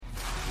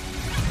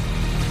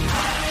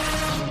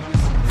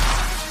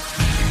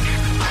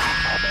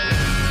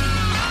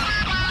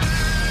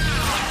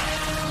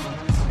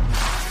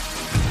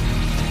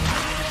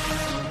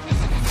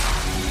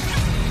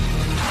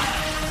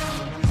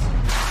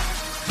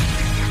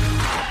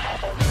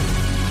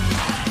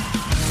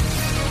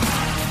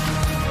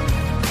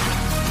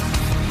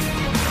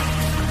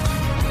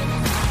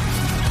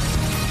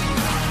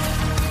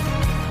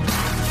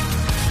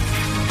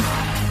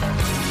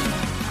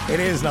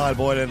is Niall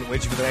Boylan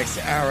with you for the next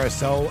hour or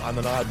so on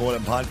the Niall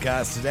Boylan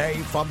podcast today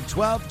from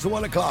 12 to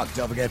 1 o'clock.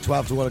 Don't forget,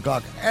 12 to 1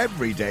 o'clock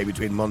every day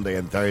between Monday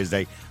and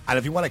Thursday. And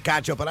if you want to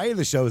catch up on any of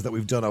the shows that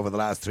we've done over the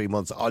last 3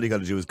 months, all you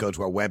got to do is go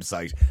to our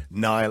website,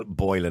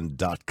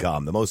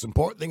 niallboylan.com. The most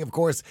important thing, of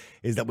course,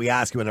 is that we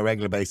ask you on a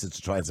regular basis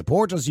to try and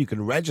support us. You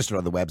can register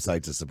on the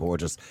website to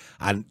support us,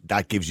 and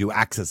that gives you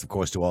access, of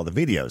course, to all the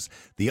videos.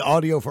 The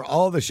audio for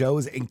all the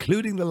shows,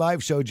 including the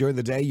live show during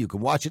the day, you can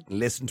watch it and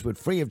listen to it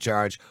free of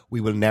charge. We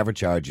will never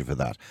charge you for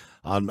that.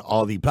 On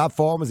all the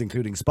platforms,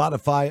 including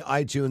Spotify,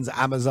 iTunes,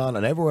 Amazon,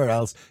 and everywhere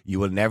else, you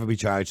will never be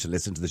charged to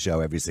listen to the show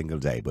every single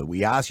day. But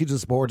we ask you to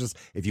support us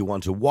if you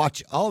want to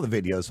watch all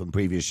the videos from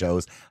previous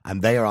shows,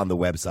 and they are on the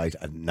website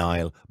at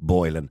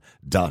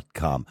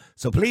niallboylan.com.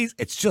 So please,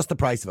 it's just the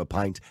price of a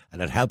pint,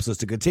 and it helps us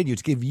to continue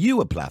to give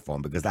you a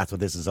platform, because that's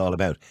what this is all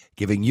about,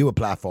 giving you a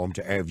platform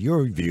to air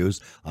your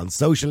views on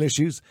social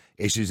issues,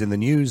 issues in the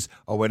news,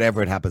 or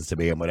whatever it happens to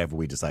be, and whatever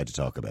we decide to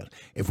talk about.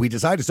 If we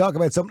decide to talk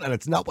about something and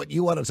it's not what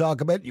you want to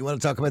talk about, you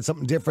want to talk about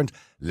something different,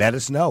 let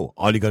us know.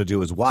 All you got to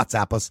do is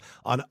WhatsApp us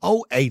on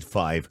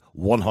 085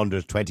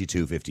 100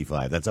 22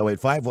 55. That's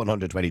 085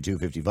 100 22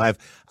 55.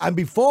 And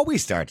before we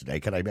start today,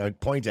 can I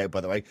point out,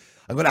 by the way,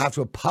 I'm going to have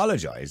to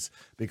apologise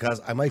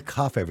because I might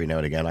cough every now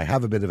and again. I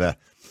have a bit of a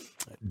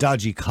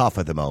dodgy cough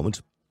at the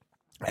moment.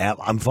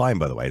 I'm fine,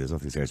 by the way. There's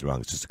nothing seriously wrong.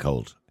 It's just a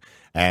cold.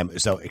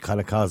 So it kind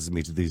of causes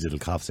me to these little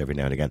coughs every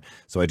now and again.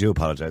 So I do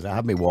apologise. I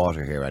have my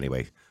water here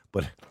anyway,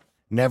 but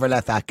never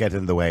let that get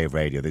in the way of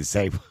radio. They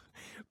say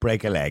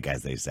break a leg,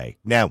 as they say.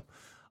 Now,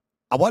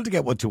 I want to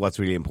get to what's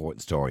really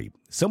important story.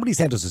 Somebody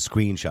sent us a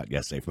screenshot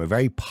yesterday from a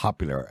very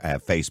popular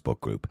Facebook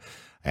group.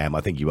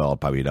 I think you all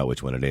probably know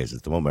which one it is.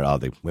 It's the one where all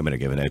the women are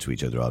giving out to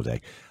each other all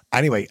day.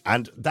 Anyway,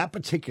 and that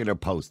particular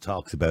post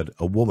talks about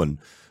a woman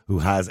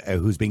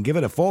who's been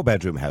given a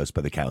 4-bedroom house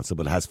by the council,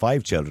 but has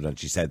 5 children, and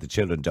she said the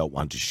children don't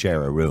want to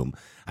share a room,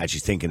 and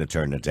she's thinking of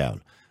turning it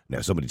down. Now,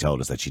 somebody told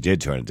us that she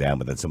did turn it down,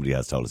 but then somebody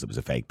else told us it was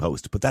a fake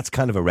post. But that's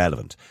kind of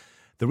irrelevant.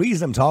 The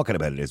reason I'm talking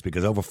about it is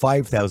because over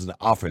 5,000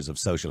 offers of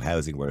social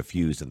housing were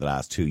refused in the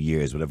last 2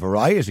 years, with a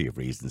variety of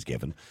reasons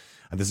given.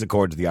 And this is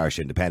according to the Irish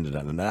Independent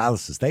and an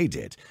analysis they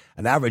did.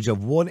 An average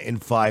of 1 in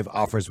 5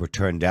 offers were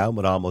turned down,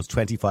 with almost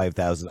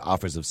 25,000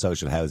 offers of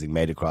social housing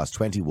made across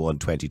 21,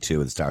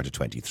 22 and the start of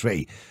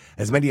 23.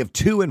 As many of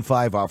 2 in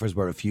 5 offers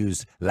were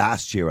refused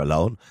last year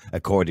alone,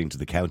 according to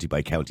the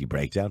county-by-county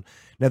breakdown.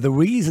 Now, the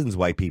reasons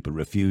why people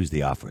refuse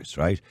the offers,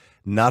 right?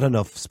 Not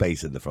enough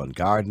space in the front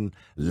garden,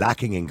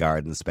 lacking in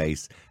garden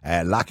space,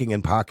 lacking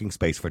in parking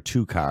space for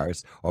 2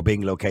 cars, or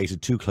being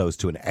located too close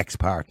to an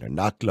ex-partner,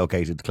 not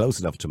located close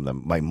enough to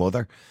my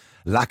mother,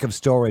 lack of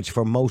storage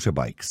for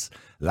motorbikes,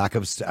 lack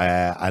of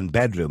and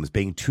bedrooms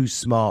being too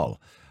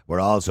small were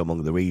also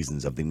among the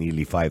reasons of the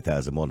nearly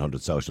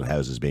 5,100 social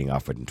houses being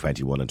offered in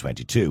 21 and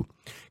 22.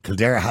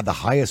 Kildare had the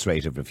highest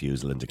rate of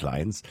refusal and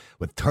declines,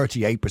 with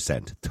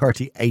 38%.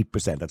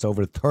 38%, that's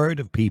over a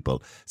third of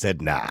people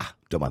said, nah,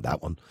 don't want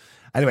that one.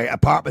 Anyway,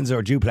 apartments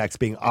or duplex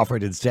being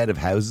offered instead of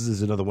houses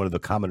is another one of the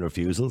common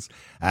refusals.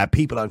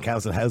 People on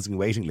council housing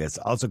waiting lists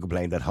also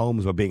complained that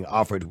homes were being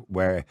offered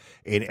where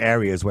in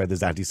areas where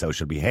there's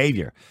antisocial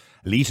behaviour.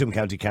 Leitrim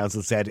County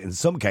Council said in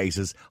some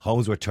cases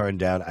homes were turned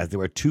down as they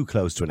were too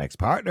close to an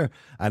ex-partner,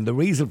 and the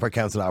reason for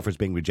council offers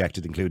being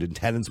rejected included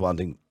tenants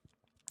wanting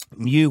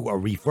new or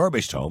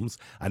refurbished homes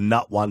and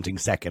not wanting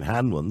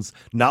second-hand ones,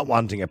 not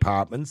wanting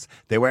apartments.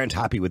 They weren't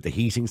happy with the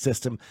heating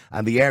system,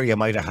 and the area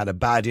might have had a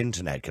bad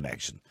internet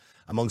connection.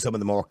 Among some of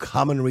the more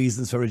common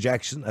reasons for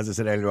rejection, as I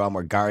said earlier on,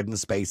 were garden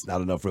space,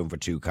 not enough room for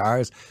 2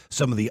 cars.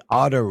 Some of the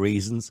odder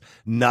reasons,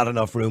 not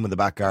enough room in the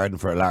back garden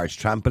for a large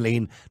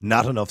trampoline,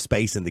 not enough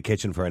space in the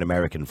kitchen for an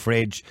American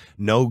fridge,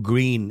 no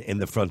green in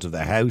the front of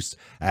the house,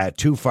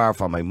 too far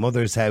from my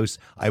mother's house.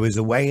 I was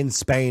away in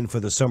Spain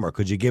for the summer.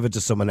 Could you give it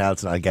to someone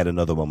else and I'll get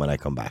another one when I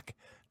come back?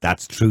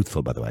 That's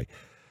truthful, by the way.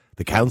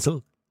 The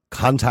council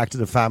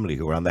contacted a family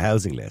who were on the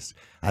housing list,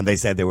 and they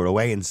said they were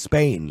away in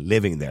Spain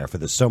living there for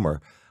the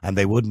summer, and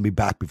they wouldn't be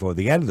back before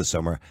the end of the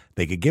summer.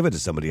 They could give it to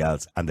somebody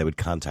else, and they would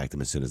contact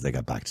them as soon as they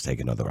got back to take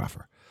another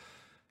offer.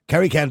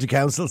 Kerry County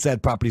Council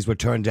said properties were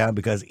turned down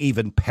because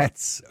even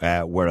pets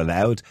were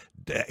allowed.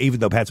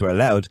 Even though pets were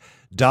allowed,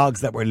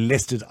 dogs that were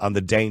listed on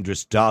the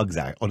Dangerous Dogs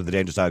Act, under the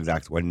Dangerous Dogs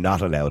Act, were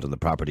not allowed on the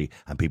property,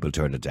 and people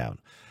turned it down.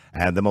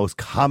 And the most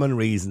common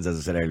reasons, as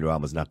I said earlier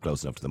on, was not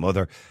close enough to the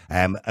mother.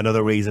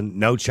 Another reason,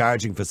 no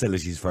charging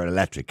facilities for an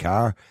electric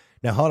car.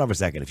 Now, hold on for a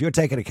second. If you're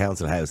taking a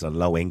council house on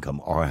low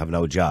income or have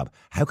no job,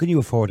 how can you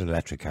afford an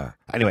electric car?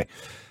 Anyway,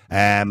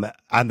 and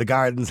the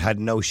gardens had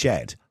no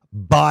shed.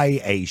 Buy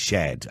a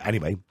shed.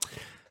 Anyway,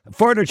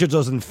 furniture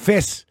doesn't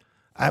fit.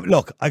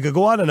 Look, I could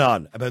go on and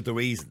on about the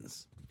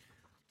reasons.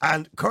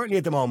 And currently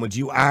at the moment,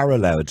 you are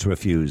allowed to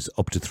refuse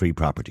up to 3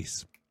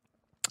 properties.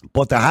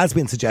 But there has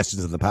been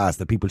suggestions in the past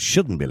that people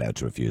shouldn't be allowed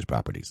to refuse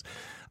properties.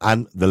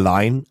 And the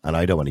line, and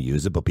I don't want to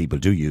use it, but people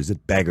do use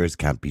it, beggars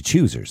can't be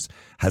choosers,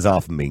 has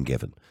often been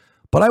given.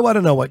 But I want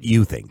to know what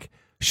you think.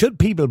 Should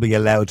people be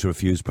allowed to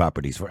refuse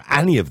properties for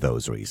any of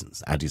those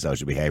reasons?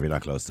 Antisocial behaviour,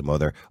 not close to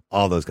mother,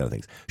 all those kind of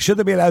things. Should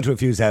they be allowed to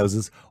refuse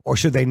houses or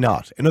should they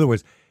not? In other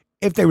words,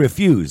 if they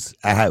refuse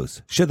a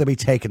house, should they be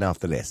taken off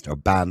the list or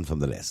banned from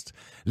the list?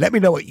 Let me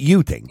know what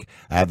you think.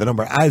 The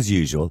number, as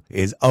usual,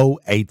 is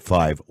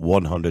 085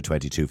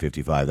 122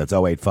 55. That's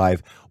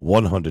 085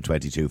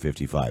 122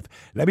 55.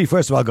 Let me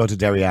first of all go to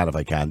Derry-Ann if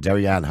I can.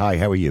 Derry-Ann, hi,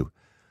 how are you?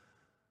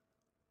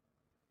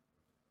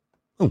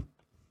 Oh,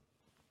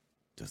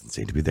 doesn't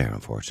seem to be there,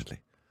 unfortunately.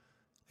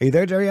 Are you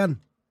there, Derry-Ann?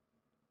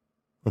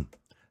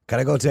 Can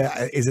I go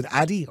to, is it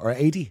Addy or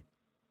Adi?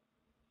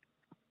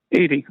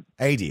 80.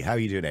 Adi, how are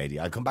you doing, Adi?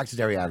 I'll come back to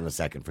Derry-Ann in a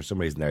second. For some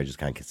reason there, I just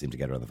can't seem to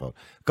get her on the phone.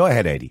 Go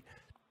ahead, Adi.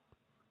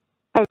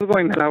 How's it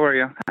going? How are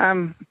you?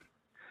 I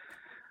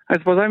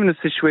suppose I'm in a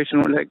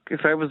situation where, like,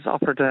 if I was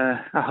offered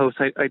a house,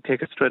 I'd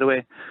take it straight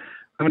away.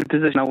 I'm in a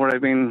position now where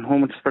I've been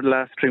homeless for the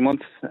last 3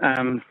 months.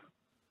 I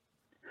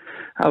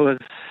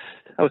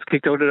was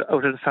kicked out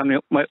of the family,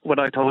 what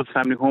I thought was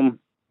family home,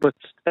 but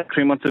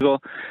 3 months ago.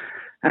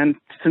 And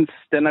since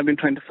then, I've been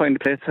trying to find a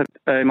place.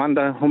 I'm on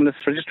the homeless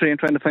registry and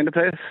trying to find a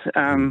place.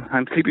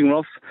 I'm sleeping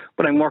rough,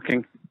 but I'm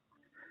working.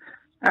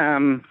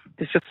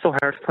 It's just so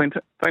hard to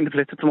find a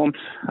place at the moment.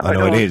 I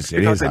know it is.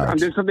 It is hard. I'm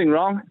doing something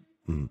wrong.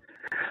 I'm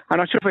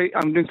not sure if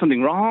I'm doing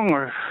something wrong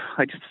or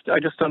I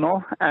just don't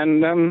know.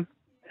 And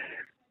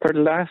for the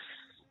last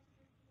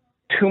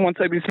 2 months,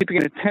 I've been sleeping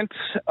in a tent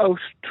out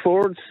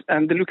towards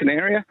the Lucan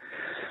area,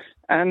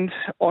 and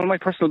all my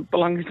personal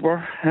belongings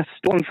were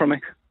stolen from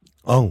me.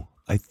 Oh,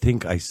 I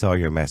think I saw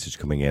your message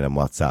coming in on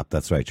WhatsApp.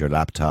 That's right. Your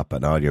laptop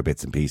and all your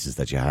bits and pieces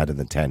that you had in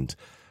the tent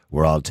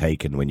were all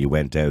taken when you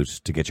went out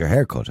to get your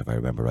hair cut, if I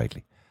remember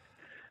rightly.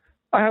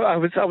 I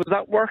was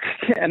at work,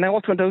 and I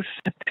also went out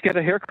to get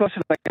a haircut,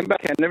 and I came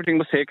back and everything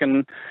was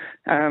taken.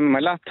 My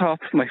laptop,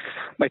 my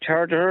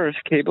charger,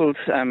 cables,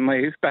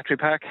 my battery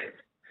pack,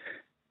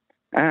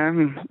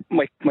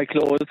 my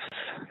clothes,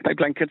 my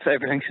blankets,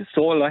 everything.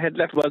 So all I had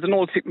left was an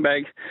old sleeping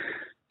bag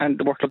and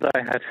the work clothes that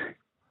I had.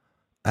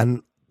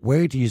 And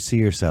where do you see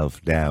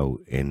yourself now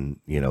in,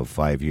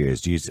 5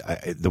 years? Do you,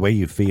 the way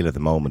you feel at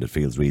the moment, it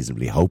feels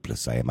reasonably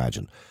hopeless, I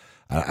imagine.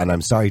 And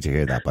I'm sorry to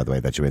hear that, by the way,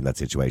 that you're in that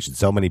situation.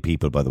 So many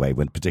people, by the way,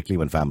 particularly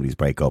when families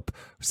break up,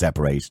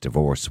 separate,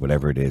 divorce,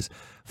 whatever it is,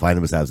 find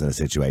themselves in a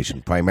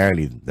situation,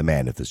 primarily the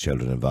men, if there's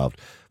children involved,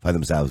 find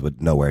themselves with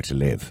nowhere to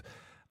live.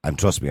 And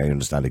trust me, I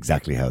understand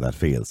exactly how that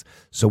feels.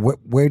 So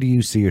where do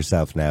you see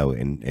yourself now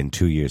in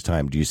 2 years'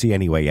 time? Do you see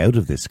any way out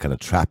of this kind of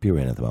trap you're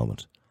in at the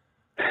moment?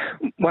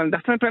 Well,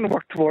 that's what I'm trying to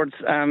work towards.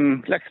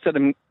 Like I said,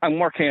 I'm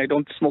working. I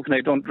don't smoke and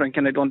I don't drink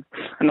and I'm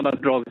not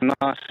on drugs. I'm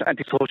not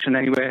antisocial in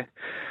any way.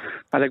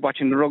 I like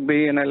watching the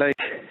rugby and I like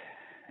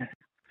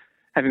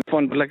having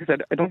fun. But like I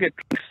said, I don't get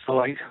drinks,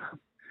 so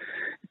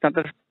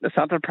it's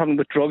not a problem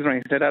with drugs or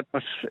anything like that.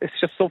 But it's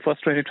just so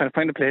frustrating trying to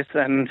find a place,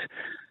 and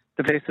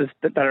the places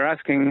that are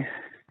asking,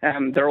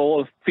 they're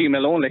all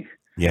female only.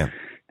 Yeah.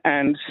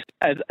 And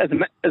as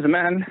a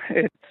man,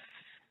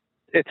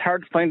 it's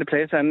hard to find a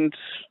place, and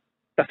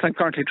that's what I'm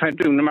currently trying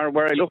to do. No matter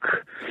where I look,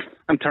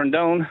 I'm turned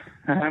down.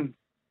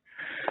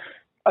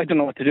 I don't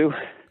know what to do.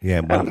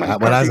 Yeah,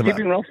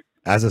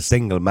 as a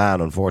single man,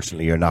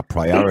 unfortunately, you're not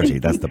priority.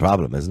 That's the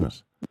problem, isn't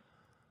it?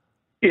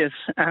 Yes,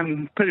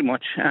 pretty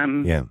much.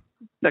 Yeah.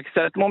 Like I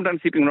said, at the moment I'm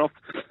sleeping rough.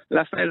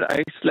 Last night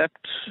I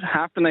slept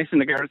half the night in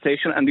the guard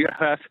station and the other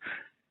half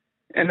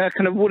in a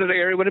kind of wooded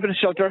area with a bit of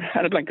shelter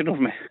and a blanket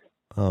over me.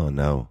 Oh,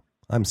 no.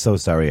 I'm so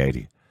sorry,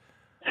 Adi.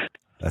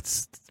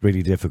 That's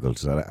really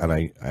difficult, and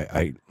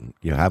I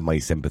you have my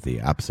sympathy.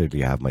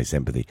 Absolutely, have my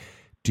sympathy.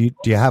 Do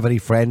you have any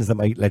friends that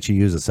might let you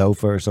use a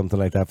sofa or something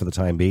like that for the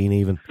time being,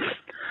 even?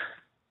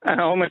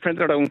 All my friends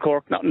are down in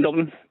Cork, not in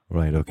Dublin.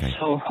 Right. Okay.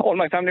 So all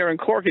my family are in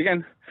Cork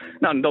again,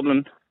 not in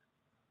Dublin,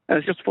 and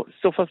it's just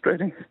so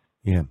frustrating.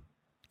 Yeah,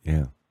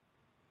 yeah.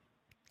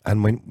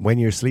 And when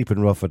you're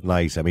sleeping rough at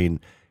night, I mean,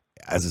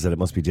 as I said, it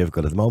must be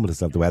difficult. At the moment,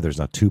 the weather's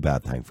not too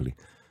bad, thankfully.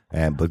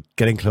 But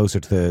getting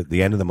closer to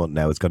the end of the month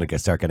now, it's going to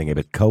start getting a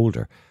bit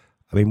colder.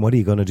 I mean, what are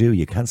you going to do?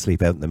 You can't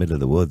sleep out in the middle of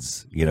the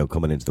woods,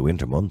 coming into the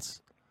winter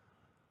months.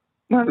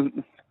 Well,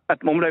 at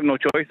the moment, I have no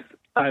choice.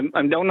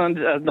 I'm down on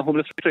the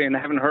homeless registry, and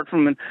I haven't heard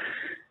from him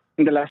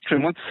in the last 3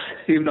 months.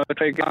 Even though I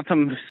try to get on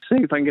him,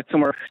 see if I can get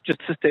somewhere just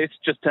to stay,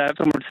 just to have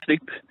somewhere to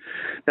sleep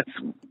that's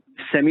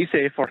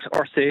semi-safe or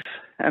safe,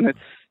 and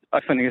I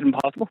find it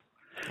impossible.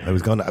 I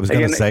was going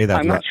to say that.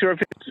 I'm not sure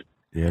if it's.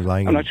 You're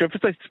lying. I'm not sure if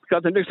it's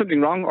because I'm doing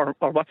something wrong or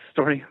what's the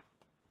story.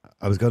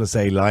 I was going to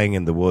say lying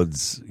in the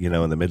woods, in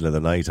the middle of the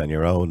night on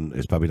your own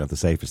is probably not the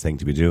safest thing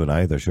to be doing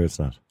either. Sure, it's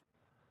not.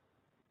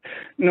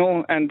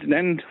 No, and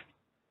then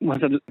was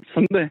it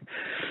Sunday?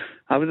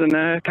 I was in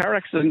a car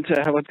accident.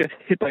 I was get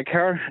hit by a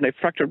car and I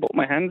fractured both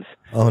my hands.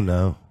 Oh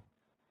no!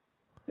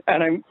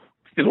 And I'm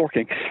still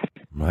working.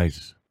 Right.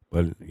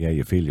 Well, yeah,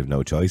 you feel you've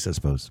no choice, I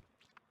suppose.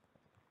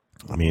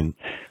 I mean,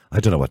 I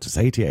don't know what to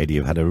say to you, Eddie.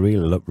 You've had a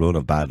real run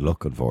of bad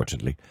luck,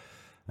 unfortunately.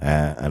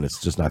 And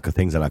it's just not,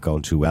 things are not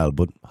going too well.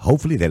 But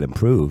hopefully they'll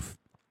improve.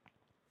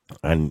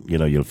 And,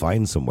 you'll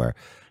find somewhere.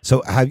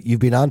 So you've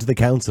been on to the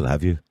council,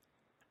 have you?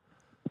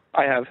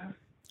 I have.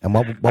 And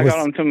what I got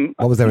on to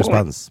was their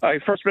response? I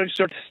first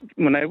registered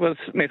when I was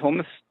made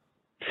homeless.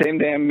 Same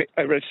day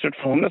I registered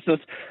for homelessness.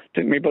 It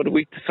took me about a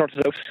week to sort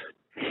it out.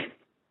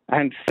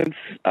 And since,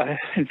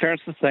 in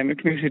fairness to the Simon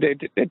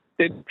community,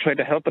 they try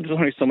to help, but there's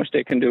only so much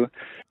they can do.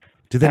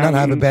 Do they not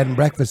have a bed and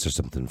breakfast or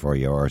something for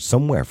you, or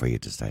somewhere for you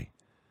to stay?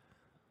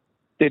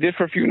 They did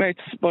for a few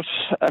nights, but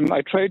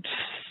I tried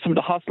some of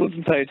the hostels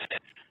inside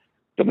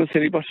Dublin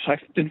City, but I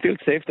didn't feel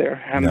safe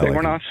there. They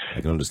were not.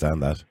 I can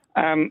understand that.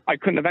 I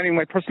couldn't have any of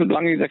my personal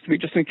belongings next to me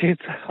just in case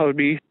I would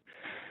be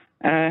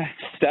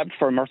stabbed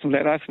for or something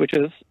like that, which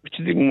is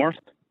even worse.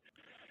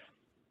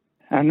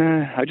 And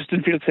I just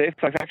didn't feel safe.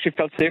 I actually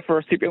felt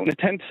safer sleeping out in a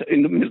tent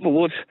in the middle of the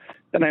wood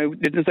than I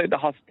did inside the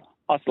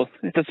hostel.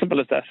 It's as simple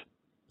as that.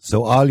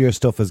 So all your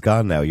stuff is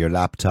gone now. Your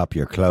laptop,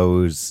 your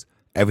clothes,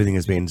 everything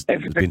has been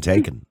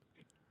taken.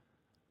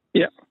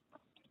 Yeah.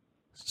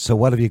 So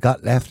what have you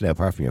got left now,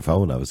 apart from your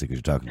phone, obviously, because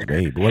you're talking to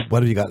me? But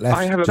what have you got left?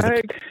 I have a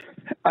bag.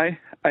 I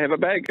have a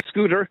bag, a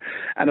scooter,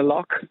 and a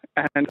lock,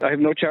 and I have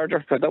no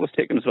charger, but that was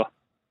taken as well.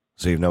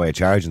 So you have no way of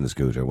charging the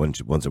scooter once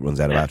it runs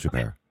out of battery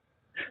power?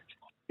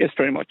 Yes,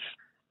 very much.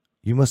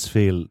 You must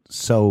feel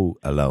so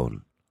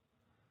alone.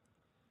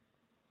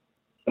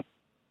 Oh,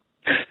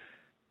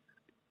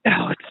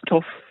 it's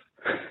tough.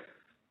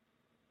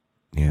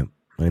 Yeah,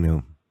 I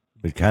know.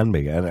 It can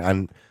be.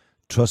 And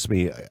trust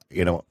me,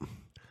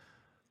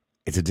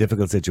 it's a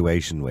difficult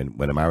situation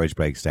when a marriage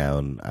breaks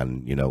down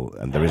and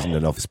there isn't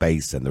enough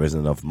space and there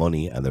isn't enough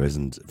money and there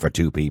isn't for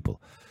two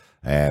people,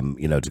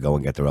 to go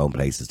and get their own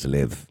places to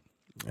live.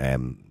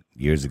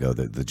 Years ago,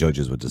 the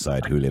judges would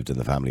decide who lived in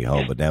the family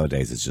home, but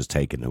nowadays it's just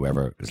taken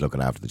whoever is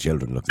looking after the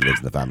children lives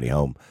in the family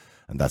home,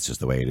 and that's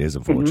just the way it is,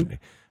 unfortunately.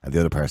 Mm-hmm. And the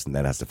other person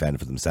then has to fend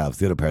for themselves.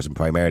 The other person,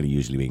 primarily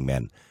usually being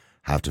men,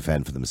 have to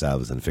fend for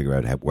themselves and figure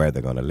out where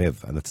they're going to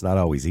live, and it's not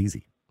always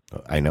easy.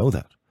 I know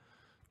that.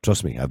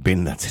 Trust me, I've been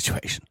in that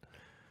situation.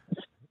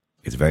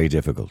 It's very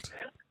difficult.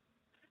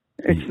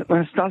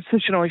 It's not a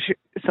situation.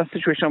 It's not a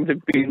situation I'm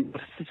in.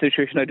 It's a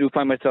situation I do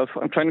find myself.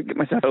 I'm trying to get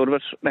myself out of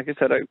it. Like I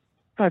said,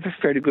 I have a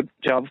fairly good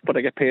job, but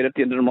I get paid at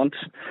the end of the month,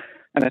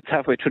 and it's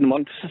halfway through the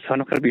month, so I'm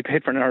not going to be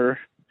paid for another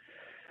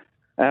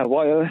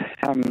while.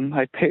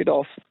 I paid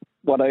off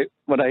what I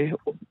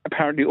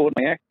apparently owed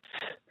my ex,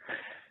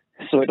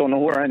 so I don't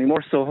know her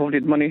anymore. So hopefully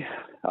the money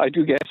I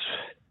do get,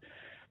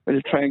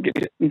 I'll try and get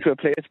it into a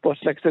place. But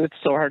like I said, it's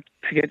so hard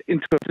to get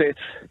into a place,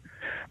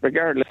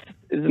 regardless,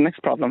 is the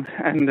next problem.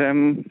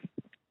 And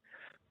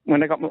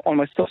when I got all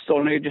my stuff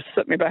stolen, it just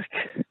set me back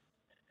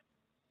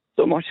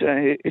so much.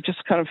 It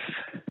just kind of,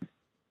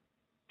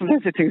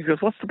 sometimes I think,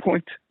 what's the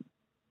point?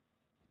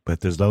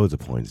 But there's loads of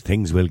points.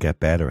 Things will get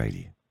better,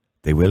 Aidy.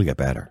 They will get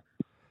better.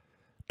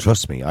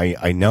 Trust me.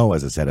 I know,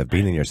 as I said, I've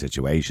been in your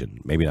situation.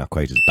 Maybe not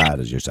quite as bad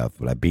as yourself,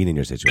 but I've been in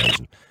your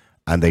situation.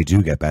 And they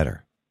do get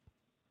better.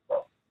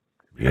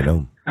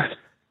 And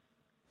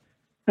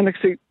like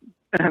I say,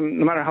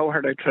 no matter how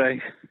hard I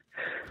try,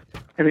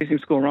 everything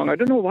seems to go wrong. I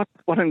don't know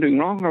what I'm doing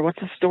wrong or what's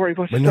the story.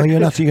 But no, you're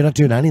not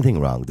doing anything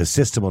wrong. The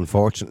system,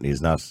 unfortunately,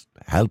 is not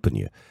helping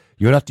you.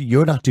 You're not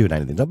doing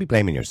anything. Don't be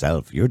blaming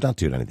yourself. You're not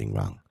doing anything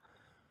wrong.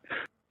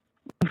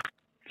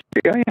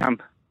 I am.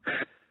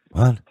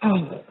 What?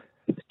 Oh,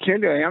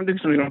 clearly I am doing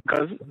something wrong,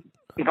 because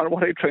no matter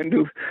what I try and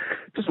do,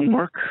 it doesn't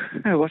work.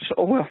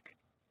 Oh well.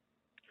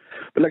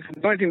 But like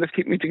the only thing that's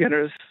keeping me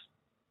together is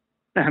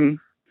that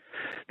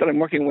I'm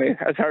working away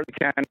as hard as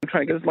I can and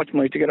trying to get as much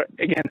money together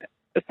again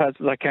as fast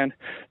as I can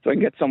so I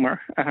can get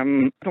somewhere. I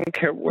don't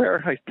care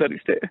where I bloody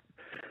stay,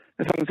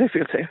 as long as I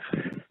feel safe.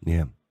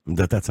 Yeah,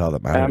 that's all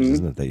that matters,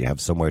 isn't it? That you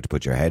have somewhere to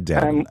put your head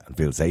down and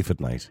feel safe at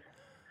night.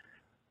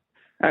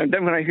 And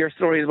then when I hear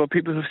stories about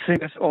people who say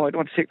that, I don't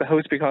want to take the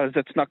house because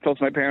it's not close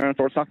to my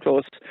parents, or it's not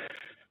close,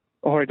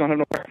 or I don't have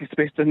no parking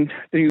space, then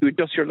you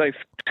adjust your life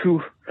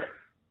to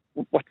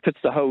what fits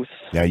the house.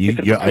 Yeah,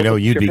 I know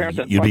you'd be glad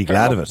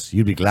of it.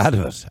 You'd be glad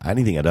of it.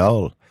 Anything at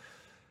all.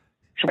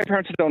 My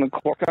parents are down in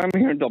Cork. I'm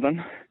here in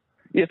Dublin.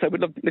 Yes, I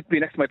would love to be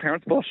next to my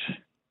parents, but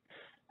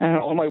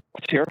all my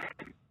work's here.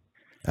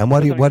 And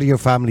what do your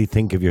family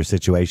think of your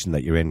situation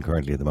that you're in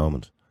currently at the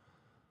moment?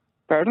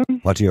 Pardon?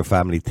 What do your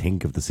family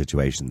think of the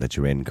situation that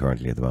you're in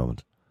currently at the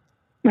moment?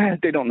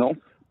 They don't know.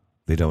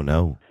 They don't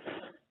know?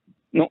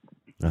 No.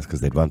 That's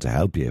because they'd want to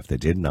help you if they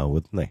did know,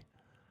 wouldn't they?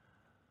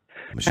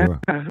 I'm sure.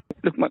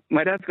 Look,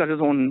 my dad's got his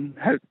own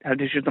health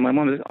issues, and my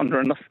mum is under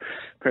enough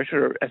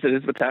pressure as it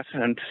is with that,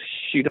 and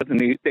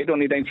they don't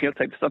need anything else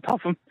like this on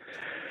top of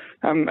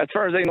them. As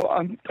far as I know,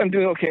 I'm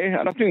doing okay.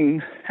 I'm not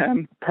doing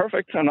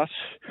perfect. I'm not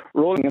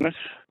rolling in it.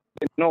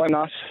 No, I'm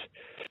not.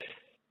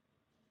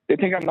 They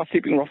think I'm not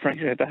sleeping rough or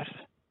anything like that.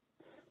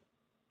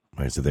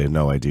 Right, so they have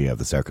no idea of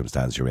the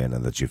circumstance you're in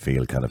and that you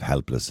feel kind of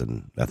helpless,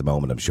 and at the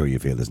moment I'm sure you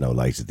feel there's no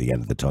light at the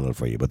end of the tunnel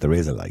for you, but there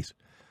is a light.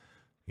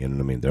 You know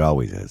what I mean? There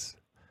always is.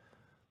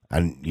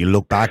 And you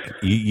look back,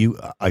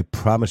 I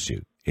promise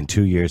you, in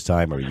 2 years'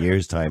 time or a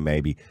year's time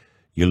maybe,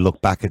 you'll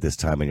look back at this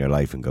time in your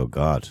life and go,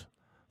 God,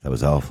 that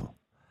was awful.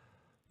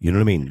 You know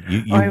what I mean?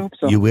 I hope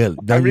so. You will.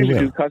 No, I really you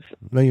will. do, 'cause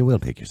no, you will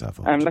pick yourself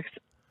up.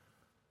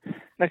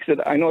 like like I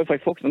said, I know if I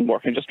focus on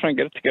work and just try and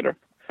get it together,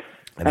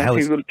 And how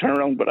things is, will turn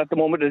around. But at the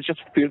moment, it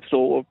just feels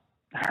so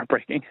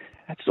heartbreaking.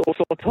 It's so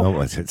tough. oh,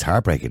 it's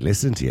heartbreaking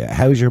listening to you.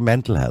 How's your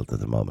mental health at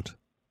the moment?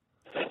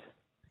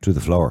 To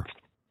the floor.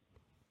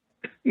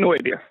 No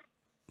idea.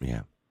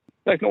 Yeah.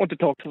 Like, no one to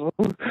talk to.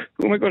 Who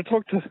am I going to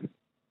talk to?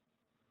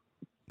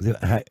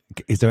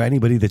 Is there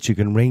anybody that you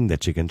can ring,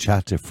 that you can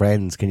chat to?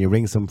 Friends? Can you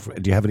ring some?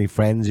 Do you have any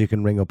friends you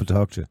can ring up and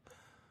talk to?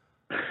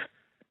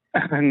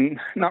 And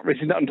not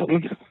really, not in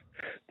Dublin.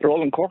 They're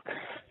all in Cork.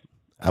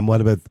 And what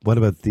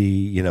about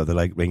the the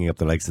like ringing up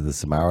the likes of the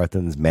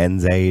Samaritans,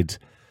 Men's Aid,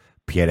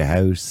 Pieta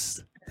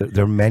House?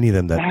 There are many of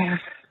them that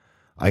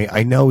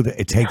I know that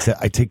it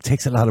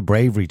takes a lot of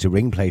bravery to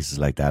ring places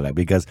like that,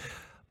 because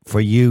for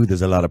you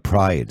there's a lot of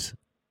pride.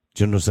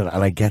 Do you understand?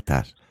 And I get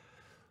that,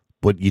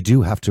 but you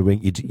do have to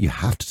ring. You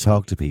have to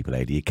talk to people,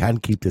 Adi. You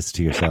can't keep this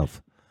to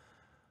yourself.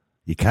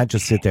 You can't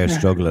just sit there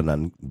struggling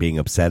and being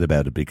upset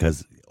about it,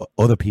 because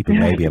other people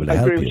may be able to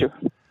help you.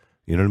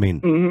 You know what I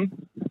mean? Mm-hmm.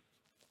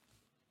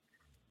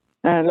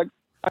 Like,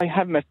 I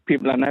have met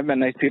people and I've met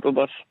nice people,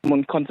 but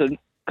wouldn't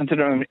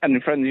consider any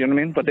friends, you know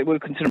what I mean? But they will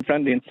consider them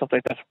friendly and stuff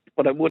like that.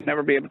 But I would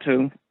never be able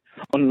to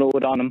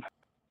unload on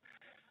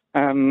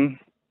them.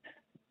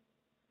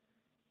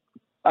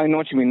 I know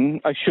what you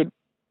mean.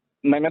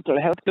 My mental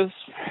health is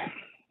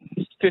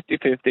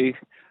 50-50.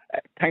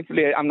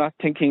 Thankfully, I'm not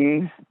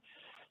thinking,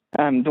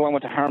 do I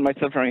want to harm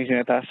myself or anything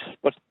like that?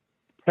 But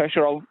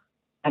pressure of,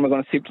 am I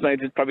going to sleep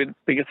tonight, is probably the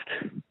biggest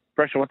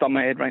pressure what's on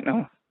my head right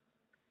now.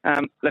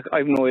 Like, I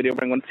have no idea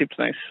where I'm going to sleep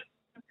tonight.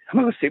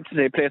 I'm going to sleep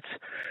today, place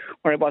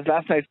where I was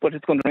last night, but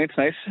it's going to rain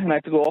tonight, and I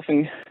have to go off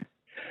and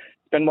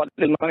spend what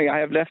little money I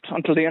have left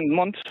until the end of the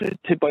month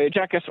to buy a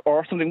jacket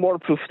or something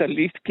waterproof that at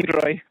least keep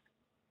dry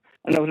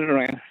and out of the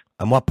rain.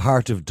 And what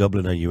part of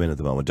Dublin are you in at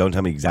the moment? Don't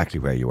tell me exactly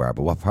where you are,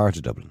 but what part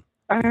of Dublin?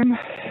 I'm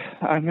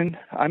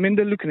in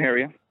the Lucan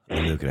area.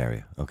 In the Lucan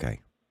area,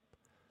 okay.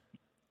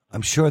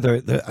 I'm sure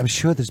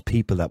there's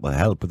people that will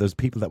help, but there's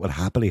people that will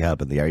happily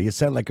help in the area. You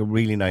sound like a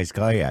really nice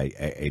guy,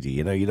 Eddie.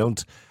 You know, you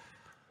don't.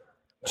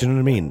 Do you know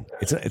what I mean?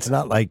 It's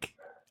not like,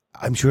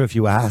 I'm sure if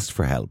you asked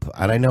for help,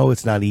 and I know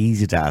it's not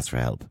easy to ask for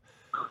help,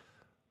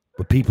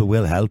 but people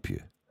will help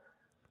you.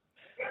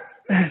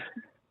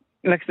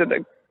 Like I said,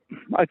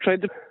 I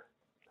tried the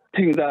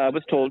thing that I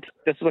was told.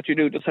 This is what you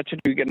do. This is what you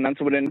do. You get an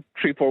answer within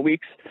 3-4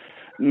 weeks,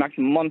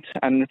 maximum month,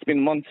 and it's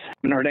been months. I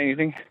haven't heard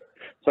anything.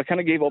 So I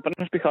kind of gave up on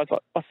it, because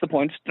what's the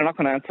point? They're not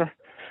going to answer.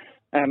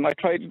 I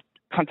tried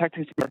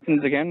contacting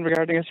Samaritans again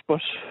regarding it,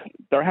 but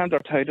their hands are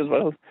tied as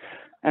well.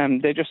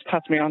 They just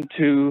passed me on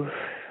to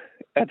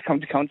the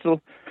county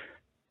council,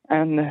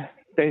 and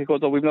they go,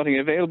 "Oh, we've nothing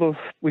available.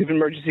 We've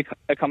emergency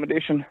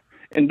accommodation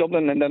in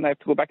Dublin," and then I have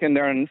to go back in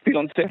there and feel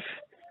unsafe,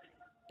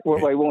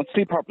 where I won't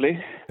sleep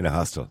properly. In a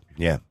hostel,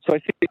 yeah. So I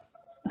see.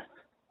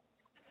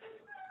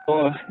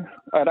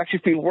 I'd actually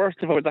feel worse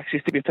if I was actually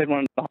sleeping inside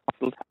one of the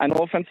hostels. And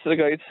no offense to the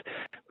guys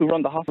who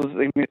run the hostels.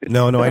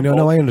 No, I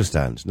know, I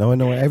understand. No, I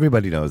know.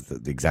 Everybody knows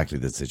exactly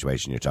the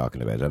situation you're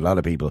talking about. A lot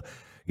of people,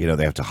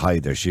 they have to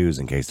hide their shoes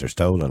in case they're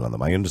stolen on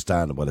them. I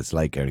understand what it's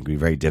like, and it can be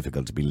very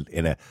difficult to be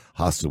in a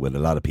hostel with a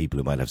lot of people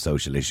who might have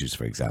social issues,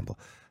 for example.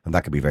 And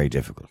that can be very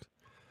difficult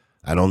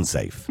and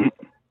unsafe,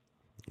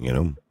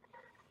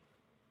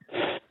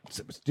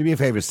 So, do me a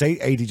favour,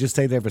 just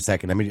stay there for a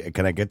second.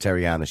 Can I get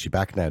Derianne? Is she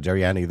back now?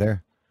 Derianne, are you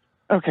there?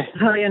 Okay.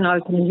 Hi, now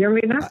can you hear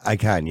me now? I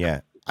can,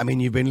 yeah.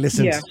 You've been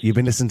listening. Yeah. You've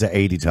been listening to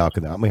Adi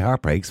talking. My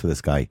heart breaks for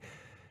this guy.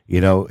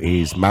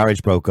 His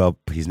marriage broke up.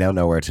 He's now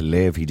nowhere to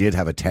live. He did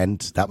have a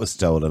tent that was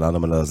stolen on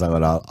him, and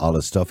all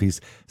his stuff. He's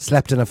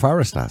slept in a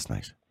forest last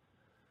night.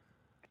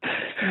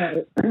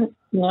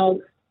 No,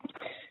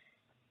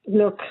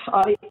 look,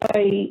 I've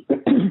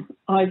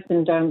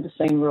been down the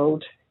same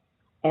road,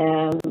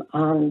 and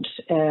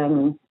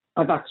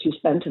I've actually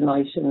spent a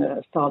night in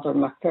a Father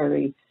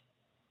McFerry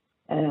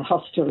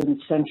hostel in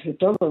the centre of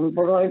Dublin.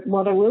 But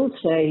what I will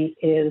say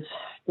is,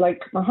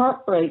 like, my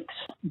heart breaks,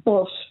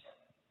 but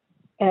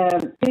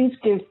please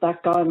give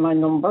that guy my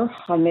number.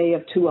 I may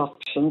have 2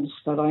 options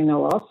that I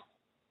know of,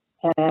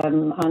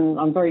 and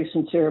I'm very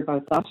sincere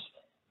about that.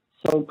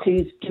 So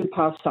please do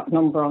pass that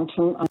number on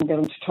to him and get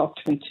him to talk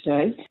to me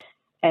today.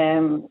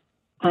 And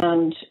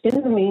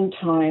in the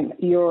meantime,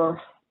 your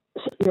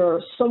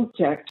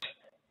subject,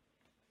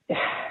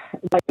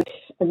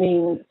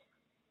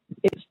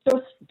 it's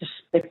just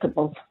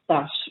despicable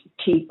that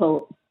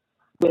people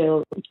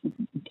will,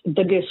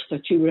 the list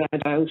that you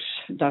read out,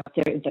 that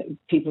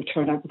people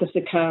turn out because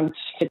they can't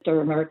fit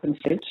their American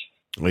fridge.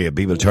 Oh, yeah,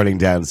 people turning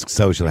down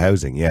social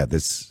housing. Yeah,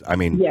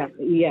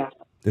 Yeah.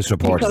 This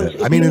report is,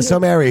 in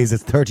some areas,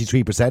 it's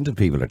 33% of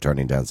people are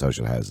turning down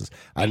social houses.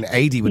 And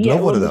Adi would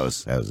love one of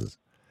those houses.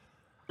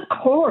 Of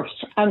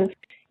course. And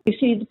you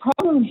see, the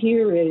problem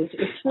here is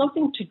it's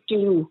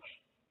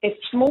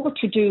more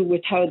to do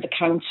with how the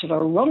council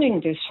are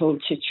running this whole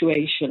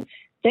situation.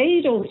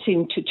 They don't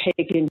seem to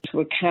take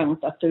into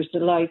account that there's the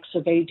likes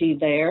of AD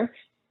there,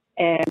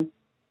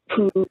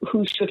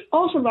 who should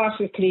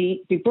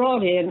automatically be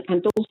brought in,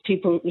 and those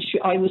people,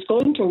 I was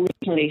going to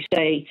originally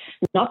say,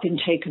 not been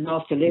taken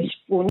off the list.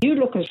 When you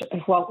look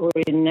at what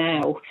we're in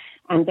now,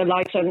 and the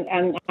likes,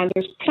 and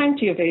there's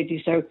plenty of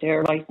ladies out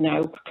there right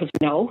now, because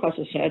as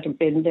I said, I've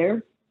been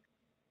there,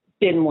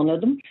 been one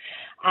of them,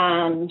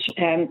 and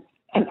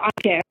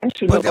again,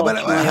 but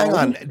hang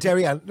on,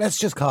 Derry-Ann, let's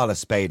just call a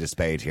spade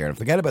here and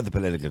forget about the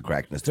political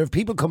correctness. There have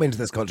people come into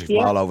this country from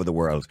all over the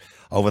world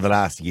over the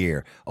last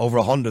year, over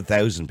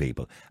 100,000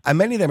 people, and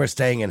many of them are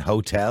staying in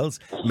hotels.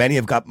 Many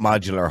have got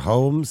modular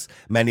homes.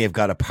 Many have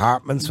got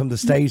apartments from the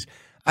state.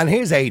 And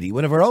here's 80,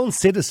 one of our own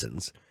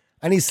citizens,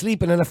 and he's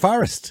sleeping in a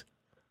forest.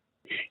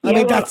 I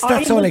mean, that's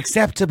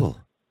unacceptable.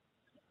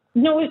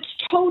 No, it's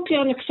totally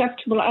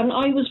unacceptable. And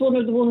I was one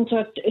of the ones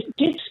that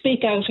did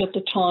speak out at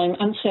the time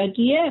and said,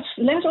 yes,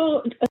 let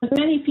as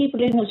many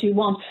people in as you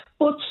want,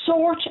 but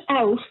sort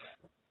out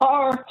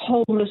our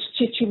homeless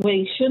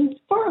situation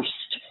first.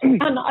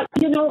 And, I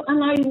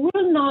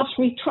will not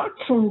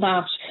retract from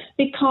that,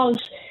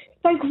 because,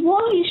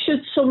 why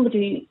should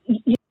somebody,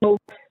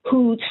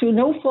 who through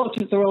no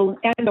fault of their own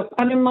end up,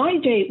 and in my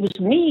day it was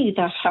me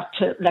that had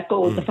to let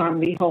go of the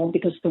family home,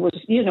 because there was,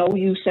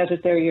 you said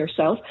it there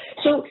yourself.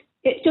 So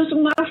it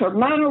doesn't matter,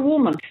 man or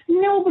woman.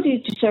 Nobody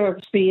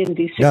deserves to be in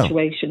these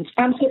situations.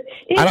 No.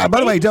 And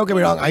by the way, don't get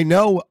me wrong. I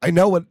know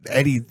what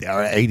Eddie,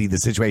 the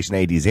situation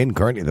Eddie is in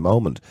currently at the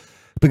moment,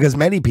 because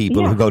many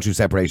people who go through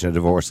separation and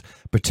divorce,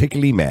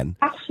 particularly men,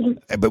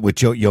 but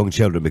with young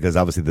children, because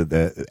obviously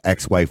the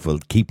ex-wife will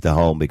keep the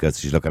home because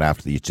she's looking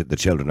after the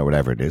children or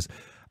whatever it is,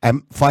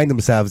 find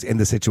themselves in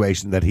the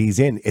situation that he's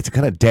in. It's a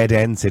kind of dead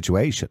end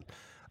situation,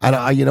 and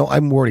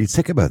I'm worried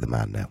sick about the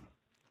man now.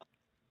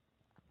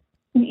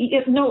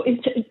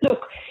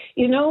 Look,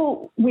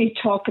 we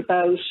talk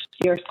about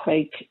the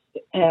earthquake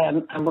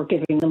and we're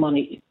giving the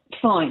money.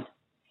 Fine.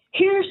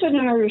 Here's an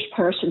Irish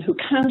person who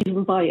can't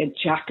even buy a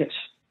jacket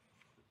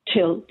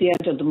till the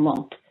end of the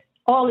month.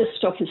 All this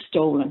stuff is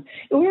stolen.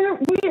 We're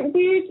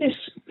this,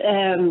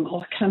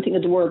 I can't think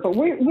of the word, but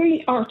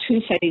we are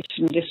two-faced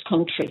in this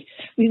country.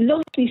 We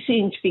love to be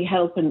seen to be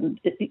helping,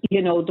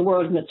 the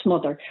world and its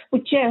mother.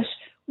 But yet,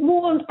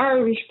 one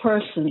Irish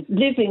person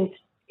living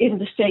in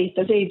the state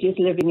that AD is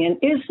living in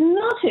is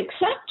not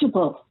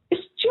acceptable.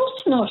 It's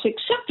just not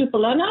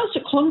acceptable. And as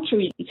a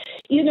country,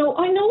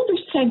 I know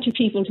there's plenty of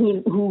people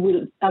who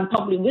will and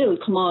probably will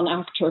come on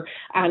after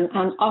and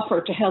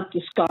offer to help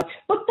this guy.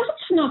 But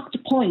that's not the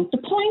point. The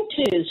point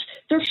is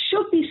there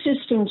should be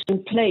systems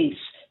in place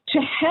to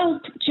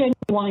help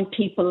genuine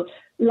people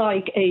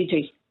like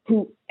AD,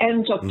 who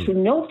ends up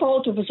through no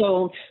fault of his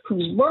own,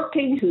 who's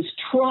working, who's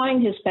trying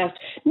his best.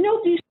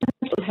 Nobody's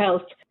mental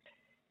health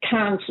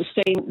can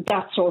sustain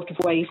that sort of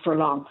way for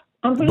long.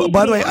 But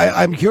by the way,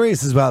 I'm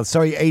curious as well.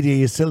 Sorry, AD, are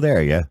you still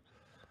there? Yeah.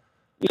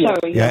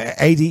 Sorry. Yeah,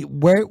 AD,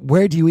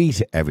 where do you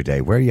eat every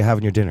day? Where are you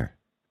having your dinner?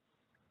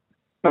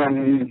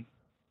 I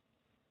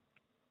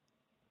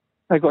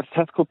go to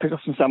Tesco, pick up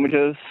some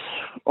sandwiches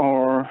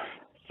or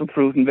some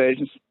fruit and veg,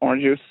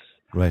 orange juice.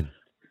 Right.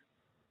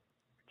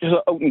 Just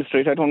out in the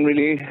street. I don't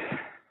really,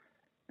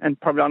 and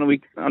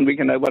probably on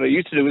weekend, what I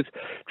used to do is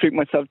treat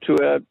myself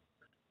to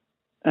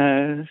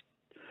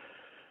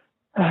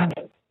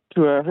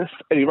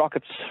Eddie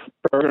Rockets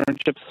burger and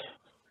chips.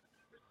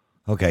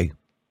 Okay.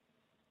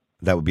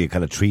 That would be a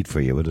kind of treat for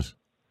you, would it?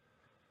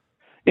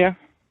 Yeah.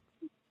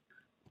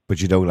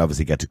 But you don't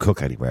obviously get to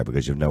cook anywhere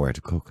because you have nowhere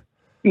to cook.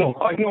 No,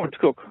 I have nowhere to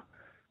cook.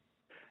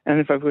 And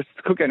if I was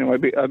to cook anywhere,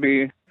 I'd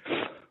be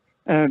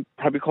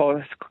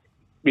probably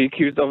be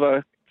accused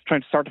of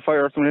trying to start a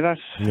fire or something like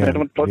that. Yeah, I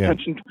don't draw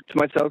attention to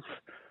myself,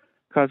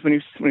 because when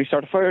you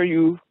start a fire,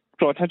 you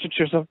draw attention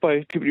to yourself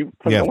by people you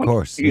don't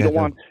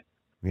want.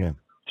 Yeah.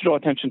 To draw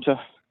attention to.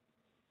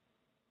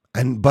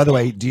 And by the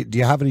way, do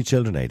you have any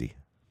children, Adi?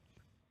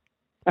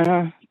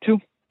 2.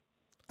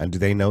 And do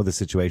they know the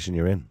situation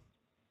you're in?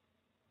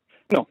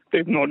 No,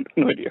 they've no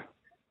idea.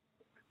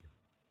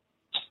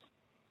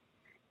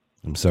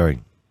 I'm sorry.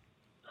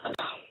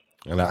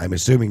 And I'm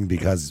assuming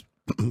because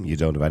you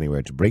don't have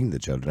anywhere to bring the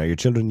children. Are your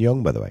children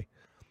young, by the way?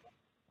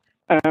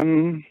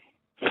 10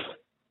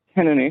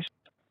 and 8.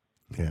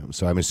 Yeah,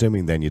 so I'm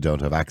assuming then you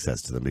don't have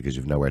access to them because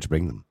you've nowhere to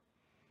bring them.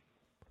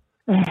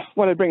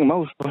 Well, I bring them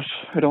out, but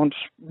I don't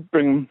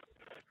bring them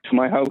to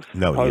my house.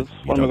 No, you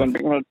what am I going to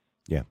bring them out?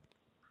 Yeah.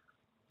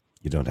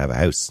 You don't have a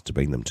house to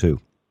bring them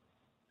to.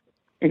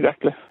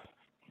 Exactly.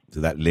 So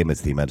that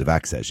limits the amount of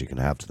access you can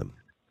have to them.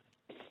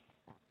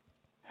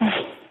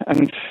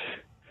 And,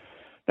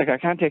 I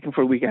can't take them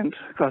for a weekend,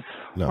 because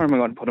where am I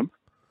going to put them?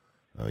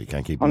 Oh, you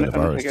can't keep them in a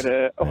forest. I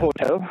get a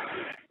hotel.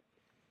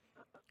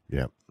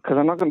 Yeah. Because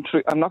I'm not going to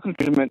treat them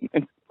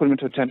put them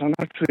into a tent. I'm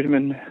not treating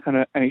them in kind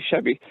of any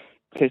shabby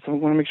place. I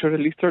want to make sure that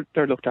at least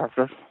they're looked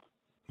after.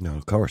 No,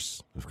 of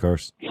course.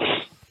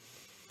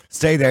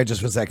 Stay there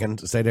just for a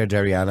second. Stay there,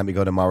 Derry-Ann. Let me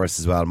go to Morris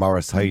as well.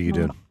 Morris, how are you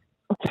doing?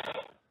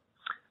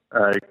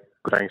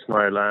 Thanks,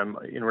 Niall.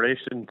 In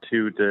relation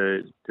to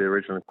the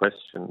original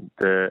question,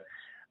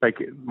 like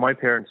my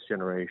parents'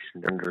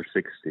 generation, in their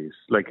 60s,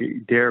 like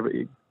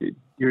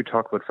you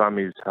talk about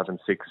families having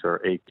 6 or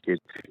 8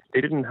 kids.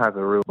 They didn't have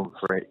a room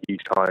for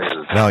each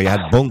child. No, you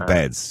had bunk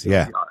beds.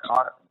 Yeah.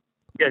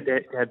 Yeah,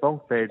 they had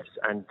bunk beds,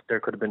 and there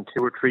could have been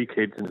 2 or 3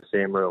 kids in the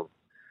same room.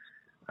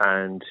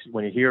 And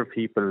when you hear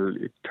people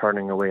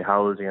turning away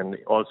housing, and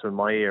also in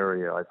my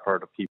area, I've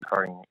heard of people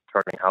turning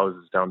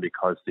houses down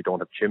because they don't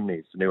have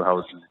chimneys. The new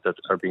houses that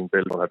are being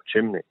built don't have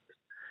chimneys.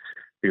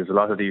 Because a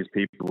lot of these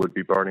people would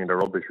be burning their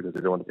rubbish because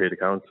they don't want to pay the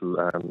council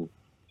to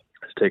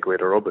take away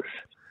their rubbish.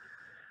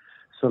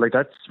 So, like,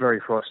 that's very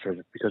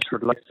frustrating because for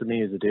the likes of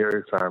me as a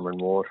dairy farmer in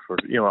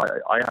Waterford,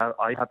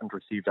 I haven't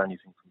received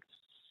anything from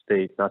the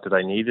state, not that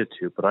I needed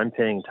to, but I'm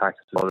paying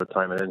taxes all the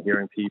time, and then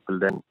hearing people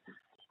then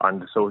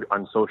on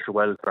social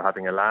welfare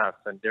having a laugh,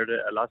 and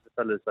a lot of the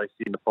fellas I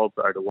see in the pub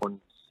are the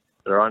ones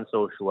that are on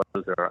social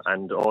welfare,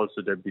 and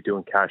also they'd be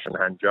doing cash and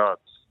hand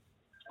jobs,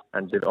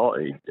 and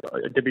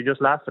they'd be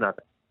just laughing at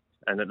it.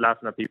 And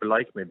laughing at people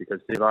like me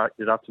because they'd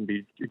often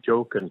be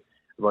joking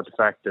about the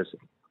fact that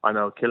I'm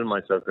out killing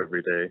myself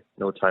every day,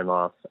 no time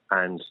off,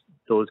 and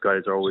those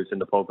guys are always in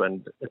the pub,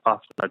 and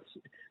often I'd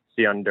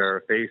see on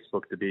their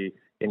Facebook to be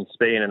in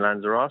Spain and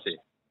Lanzarote.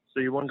 So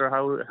you wonder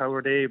how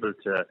are they able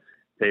to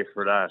pay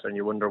for that, and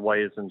you wonder why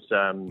isn't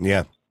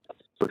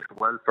social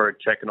welfare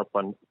checking up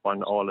on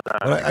all of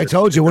that. Well, I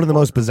told you one of the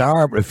most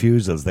bizarre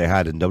refusals they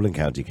had in Dublin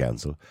County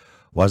Council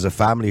was a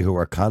family who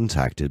were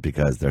contacted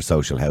because their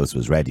social house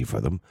was ready for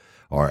them,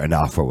 or an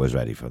offer was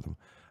ready for them.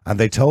 And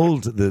they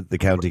told the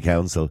county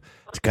council,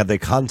 can they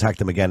contact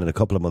them again in a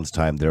couple of months'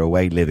 time? They're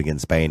away living in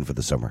Spain for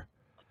the summer.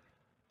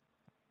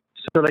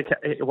 So, like,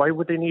 why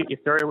would they need,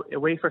 if they're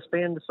away for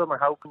Spain in the summer,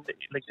 how can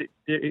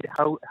they,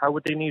 how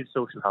would they need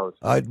social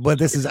housing? Well,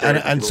 this is,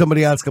 and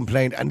somebody else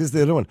complained, and this is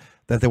the other one,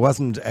 that there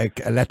wasn't an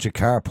electric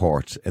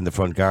carport in the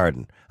front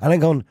garden. And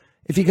I'm going,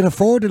 if you can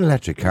afford an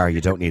electric car,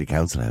 you don't need a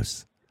council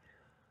house.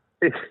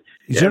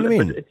 You know what I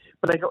mean?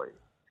 But I go,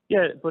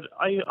 yeah, but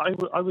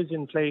I was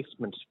in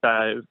placement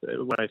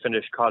when I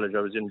finished college. I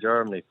was in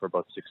Germany for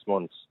about 6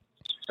 months,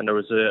 and there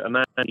was a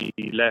man,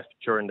 he left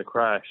during the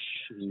crash.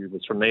 He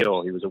was from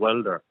Mayo. He was a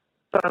welder.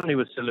 Family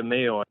was still in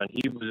Mayo, and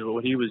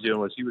what he was doing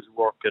was he was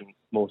working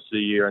most of the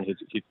year, and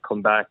he'd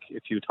come back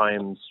a few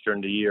times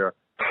during the year,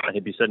 and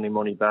he'd be sending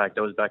money back.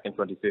 That was back in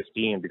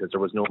 2015 because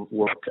there was no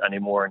work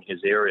anymore in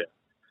his area.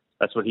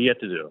 That's what he had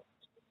to do.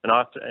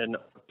 And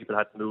people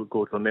had to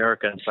go to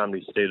America, and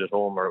families stayed at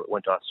home or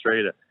went to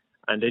Australia.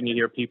 And then you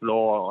hear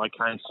people, I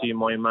can't see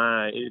my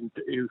ma. It's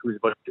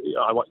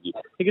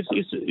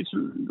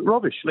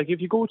rubbish. Like,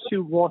 if you go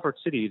to Waterford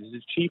City, it's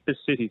the cheapest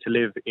city to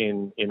live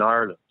in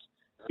Ireland.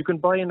 You can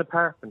buy an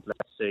apartment,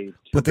 let's say.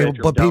 But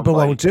people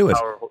won't do it.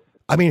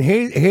 I mean,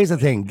 here's the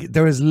thing.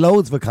 There is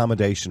loads of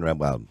accommodation around.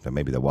 Well,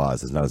 maybe there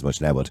was. There's not as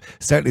much now, but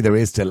certainly there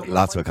is still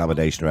lots of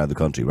accommodation around the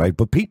country, right?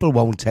 But people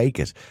won't take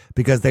it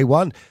because they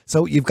want.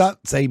 So you've got,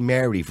 say,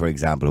 Mary, for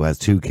example, who has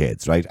 2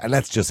 kids, right? And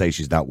let's just say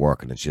she's not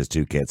working and she has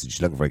 2 kids and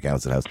she's looking for a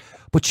council house,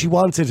 but she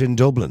wants it in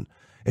Dublin.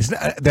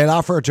 They'll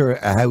offer her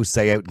a house,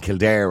 say, out in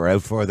Kildare or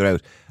out further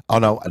out. Oh,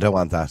 no, I don't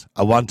want that.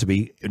 I want to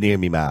be near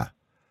me ma.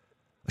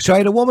 So I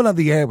had a woman on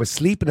the air was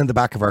sleeping in the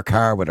back of her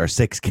car with her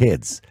 6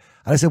 kids.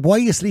 And I said, why are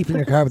you sleeping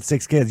in your car with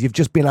 6 kids? You've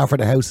just been offered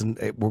a house, and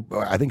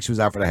I think she was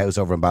offered a house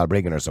over in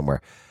Balbriggan or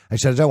somewhere. And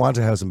she said, I don't want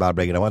a house in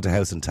Balbriggan. I want a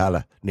house in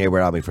Tala, near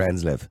where all my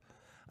friends live.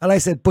 And I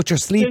said, but you're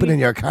sleeping in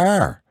your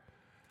car.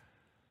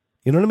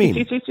 You know what I mean?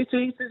 It's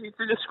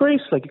a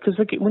disgrace, because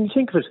when you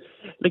think of it,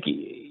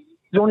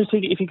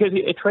 if you get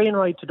a train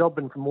ride to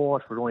Dublin from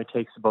Waterford, it only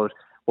takes about,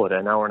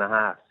 an hour and a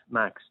half,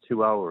 max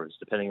 2 hours,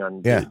 depending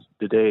on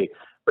the day.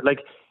 But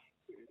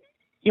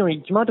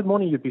the amount of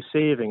money you'd be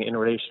saving in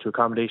relation to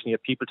accommodation,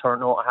 yet people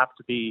turn out have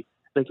to be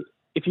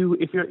if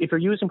you're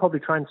using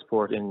public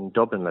transport in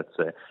Dublin, let's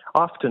say.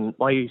 Often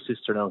my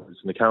sister now, who's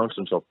an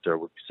accountant up there,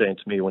 would be saying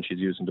to me when she's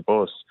using the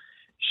bus,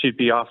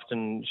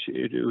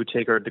 it would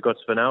take her the guts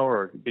of an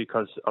hour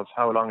because of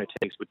how long it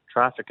takes with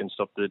traffic and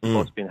stuff, the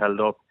bus being held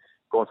up,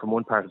 going from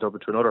one part of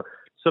Dublin to another.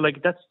 So,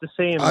 that's the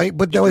same.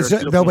 But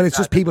it's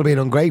just people being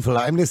ungrateful.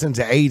 I'm listening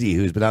to Adi,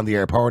 who's been on the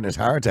air pouring his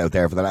heart out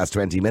there for the last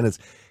 20 minutes.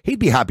 He'd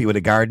be happy with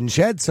a garden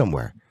shed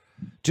somewhere.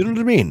 Do you know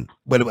what I mean?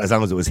 Well, as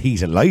long as it was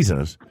heat and light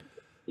in it.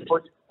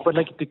 But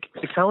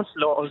the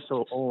council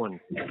also own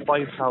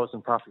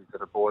 5,000 properties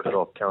that are boarded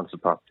up, council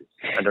properties,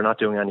 and they're not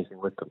doing anything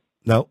with them.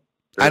 No.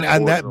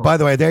 And that, by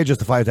the way, they're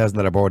just the 5,000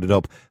 that are boarded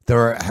up. There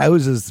are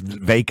houses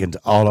vacant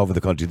all over the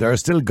country. There are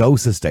still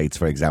ghost estates,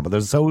 for example.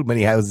 There's so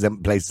many houses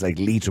in places like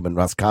Leitrim and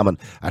Roscommon,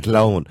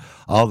 Athlone,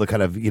 all the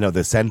kind of,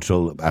 the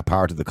central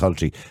part of the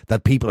country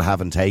that people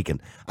haven't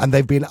taken. And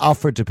they've been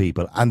offered to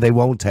people and they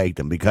won't take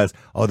them because,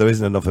 there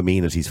isn't enough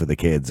amenities for the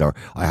kids, or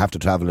I have to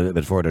travel a little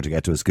bit further to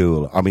get to a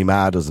school, or my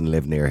ma doesn't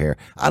live near here.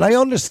 And I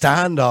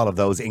understand all of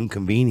those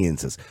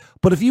inconveniences.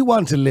 But if you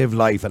want to live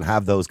life and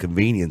have those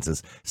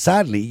conveniences,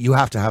 sadly, you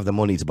have to have the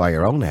money to buy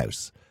your own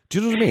house. Do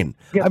you know what I mean?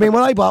 Yeah. I mean,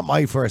 when I bought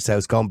my first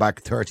house going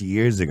back 30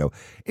 years ago,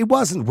 it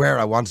wasn't where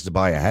I wanted to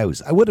buy a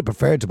house. I would have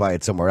preferred to buy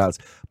it somewhere else,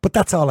 but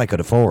that's all I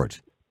could afford.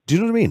 Do you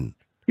know what I mean?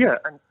 Yeah,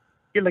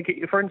 Yeah, like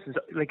for instance,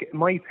 like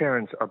my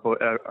parents are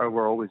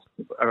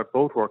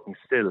both working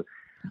still,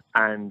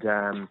 and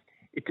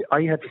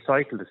I had to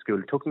cycle to school.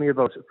 It took me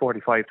about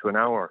 45 to an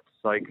hour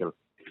to cycle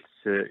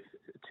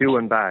to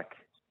and back,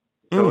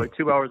 so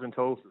 2 hours in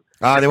total.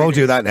 They won't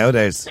do that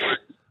nowadays.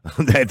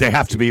 they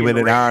have to be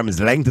within arm's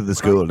length of the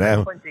school now.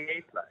 I'm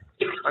 28,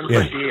 I'm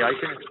 28. I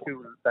finished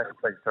school back in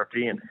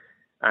 2013,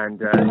 and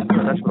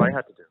that's what I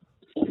had to do.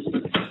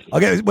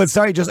 Okay, well,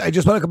 sorry, I just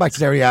want to come back to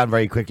Derry-Ann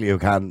very quickly, if you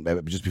can,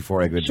 just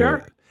before I go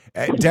into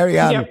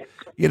Derry-Ann.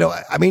 You know,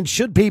 I mean,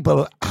 should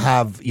people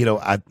have, you know,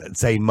 at,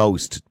 say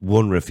most,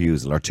 one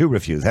refusal or two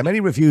refusals? How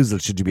many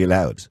refusals should you be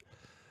allowed?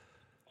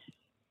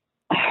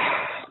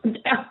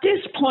 At this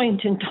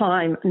point in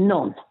time,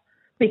 none,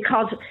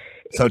 because.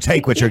 So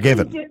take what you're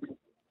given.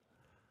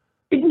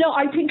 No,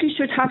 I think you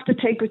should have to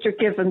take what you're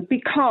given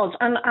because,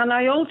 and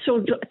I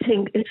also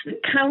think it's the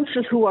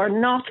council who are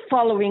not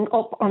following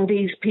up on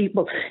these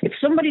people. If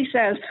somebody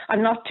says,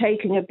 I'm not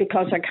taking it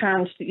because I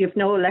can't, you've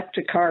no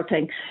electric car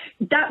thing,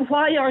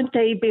 why aren't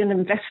they being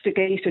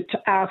investigated to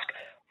ask,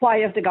 why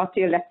have they got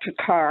the electric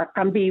car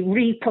and be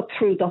re-put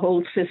through the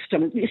whole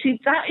system? You see,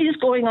 that is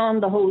going on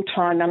the whole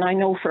time, and I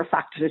know for a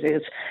fact that it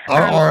is.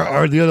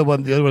 Or the other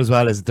one as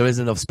well is there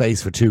isn't enough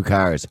space for two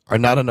cars or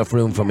not enough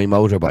room for me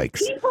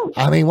motorbikes.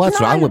 I mean, what's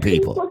wrong with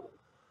people?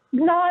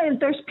 Niall,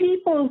 there's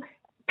people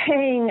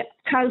paying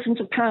thousands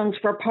of pounds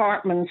for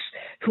apartments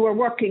who are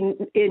working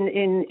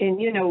in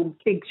you know,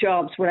 big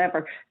jobs,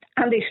 whatever,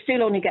 and they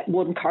still only get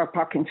one car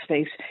parking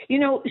space. You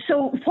know,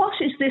 so what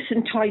is this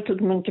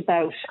entitlement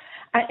about?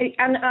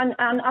 And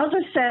as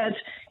I said,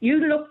 you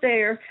look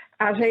there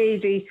at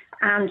 80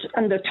 and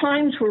the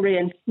times we're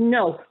in,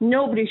 no,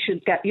 nobody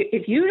should get you.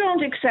 If you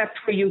don't accept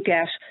where you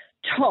get,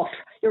 tough,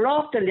 you're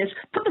off the list.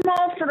 Put them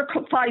off for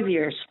 5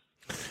 years.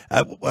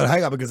 Well,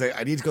 hang on, because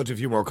I need to go to a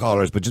few more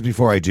callers, but just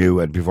before I do,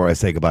 and before I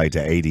say goodbye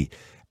to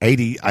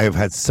 80, I have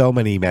had so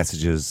many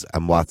messages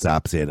and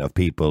WhatsApps in of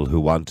people who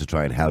want to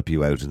try and help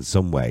you out in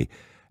some way.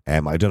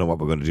 I don't know what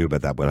we're going to do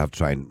about that. We'll have to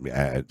try and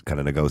kind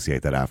of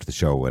negotiate that after the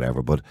show or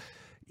whatever, but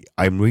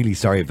I'm really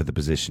sorry for the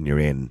position you're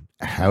in.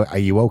 How are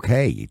you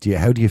okay?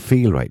 How do you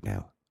feel right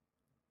now?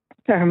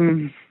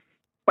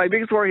 My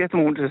biggest worry at the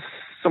moment is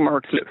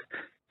somewhere to live.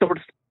 Somewhere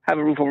to have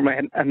a roof over my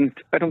head, and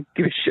I don't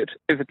give a shit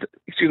if it's,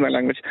 excuse my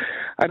language,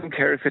 I don't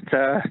care if it's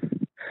a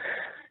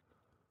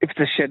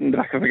shed in the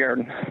back of a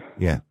garden.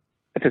 Yeah.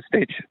 At this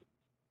stage.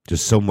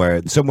 Just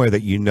somewhere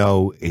that you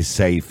know is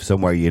safe,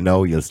 somewhere you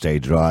know you'll stay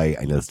dry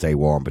and you'll stay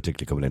warm,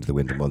 particularly coming into the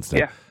winter months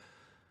now. Yeah.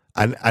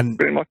 And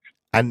pretty much.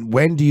 And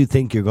when do you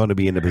think you're going to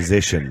be in a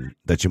position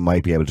that you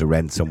might be able to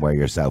rent somewhere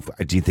yourself?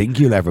 Do you think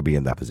you'll ever be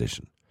in that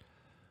position?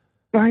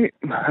 I'm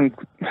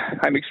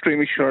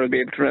extremely sure I'll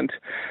be able to rent.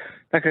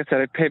 Like I said,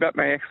 I pay back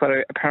my ex what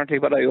I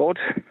owed.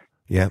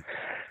 Yeah,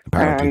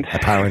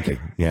 apparently,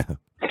 yeah.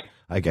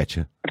 I get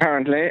you.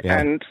 Apparently, yeah.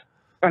 And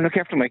I'm looking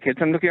after my kids.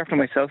 I'm looking after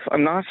myself.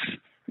 I'm not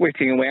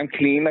waiting away. I'm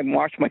clean. I've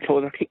washed my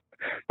clothes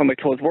when my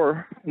clothes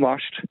were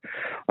washed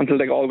until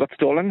they all got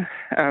stolen.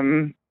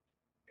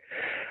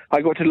 I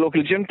go to the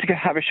local gym to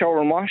have a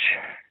shower and wash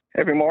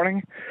every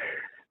morning.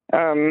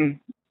 Like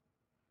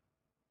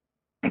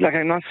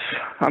I'm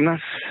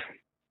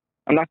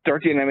not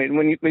dirty, and I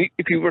mean,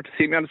 if you were to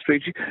see me on the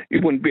street,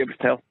 you wouldn't be able to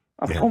tell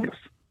I'm homeless.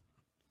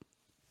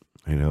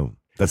 I know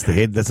that's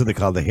what they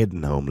call the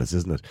hidden homeless,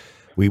 isn't it?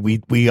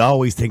 We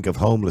always think of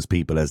homeless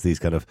people as these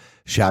kind of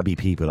shabby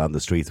people on the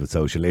streets with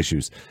social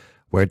issues,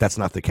 where that's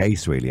not the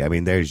case really. I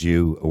mean, there's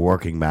you, a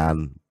working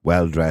man,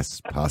 well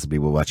dressed, possibly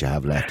with what you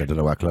have left. I don't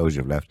know what clothes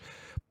you've left.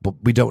 But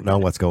we don't know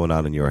what's going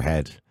on in your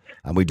head,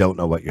 and we don't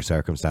know what your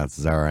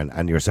circumstances are,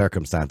 and your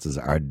circumstances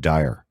are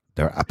dire.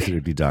 They're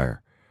absolutely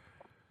dire.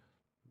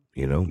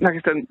 You know? Like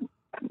I said,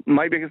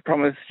 my biggest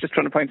problem is just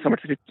trying to find somewhere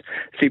to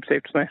sleep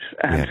safe tonight,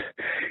 and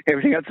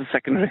everything else is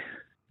secondary.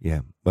 Yeah.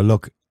 Well,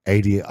 look,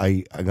 Adi,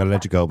 I'm going to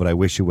let you go, but I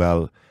wish you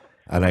well,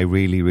 and I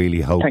really,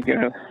 really hope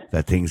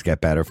that things get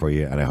better for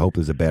you, and I hope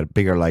there's a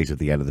bigger light at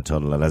the end of the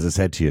tunnel. And as I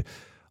said to you,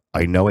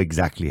 I know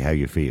exactly how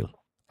you feel.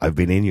 I've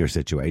been in your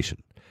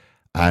situation,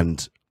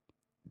 and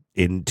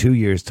in 2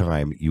 years'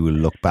 time, you will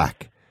look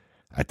back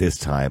at this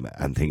time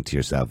and think to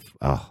yourself,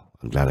 "Oh,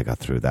 I'm glad I got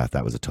through that.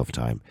 That was a tough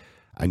time,"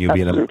 and you'll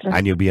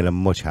be in a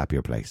much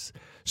happier place.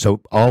 So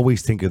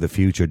always think of the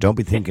future. Don't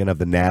be thinking of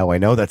the now. I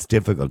know that's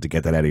difficult to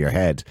get that out of your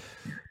head,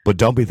 but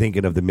don't be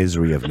thinking of the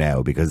misery of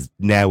now, because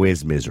now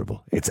is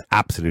miserable. It's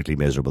absolutely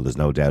miserable. There's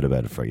no doubt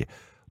about it for you.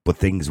 But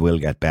things will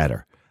get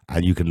better.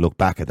 And you can look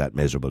back at that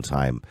miserable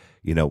time,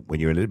 you know, when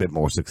you're a little bit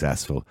more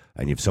successful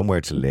and you've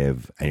somewhere to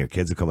live and your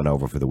kids are coming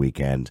over for the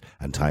weekend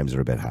and times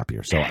are a bit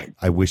happier. So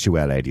I wish you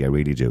well, Eddie. I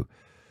really do.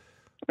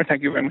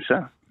 Thank you very much,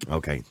 sir.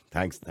 Okay.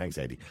 Thanks,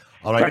 Eddie.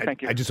 All right.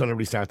 Thank you. I just want to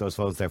restart those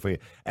phones there for you.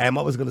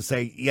 What was I going to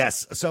say?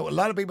 Yes. So a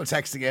lot of people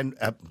texting in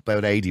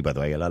about Eddie, by the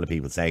way. A lot of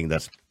people saying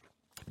that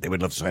they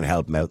would love to try and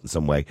help them out in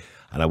some way.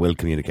 And I will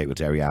communicate with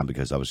Derry Ann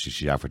because obviously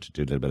she offered to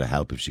do a little bit of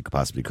help if she could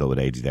possibly go with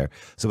Adi there.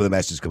 Some of the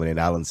messages coming in.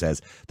 Alan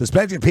says, there's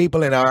plenty of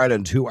people in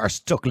Ireland who are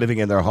stuck living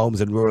in their homes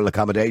in rural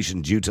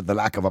accommodation due to the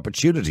lack of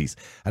opportunities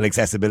and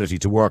accessibility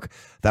to work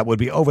that would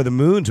be over the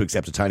moon to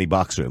accept a tiny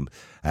box room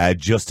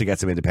just to get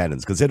some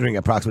independence. Considering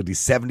approximately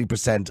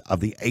 70% of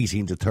the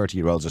 18 to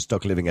 30-year-olds are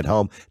stuck living at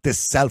home, this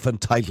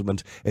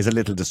self-entitlement is a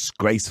little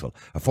disgraceful.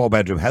 A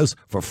 4-bedroom house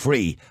for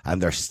free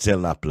and they're still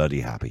not bloody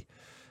happy.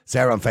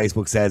 Sarah on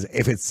Facebook says,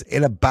 if it's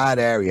in a bad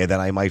area, then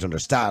I might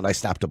understand. I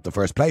snapped up the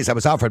first place I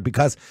was offered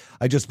because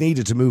I just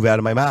needed to move out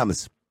of my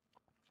mum's.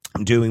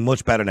 I'm doing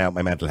much better now with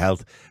my mental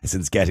health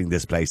since getting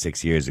this place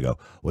 6 years ago.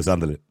 Was on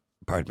the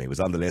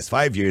list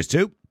 5 years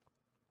too.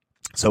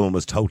 Someone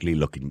was totally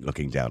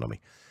looking down on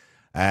me.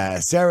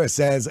 Sarah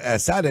says,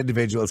 sad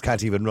individuals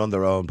can't even run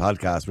their own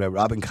podcast without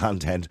robbing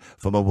content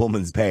from a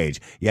woman's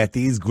page. Yet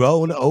these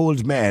grown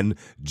old men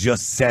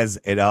just says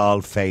it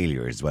all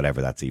failures,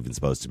 whatever that's even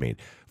supposed to mean.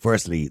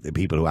 Firstly, the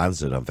people who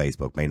answered on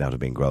Facebook may not have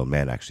been grown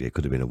men, actually. It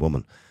could have been a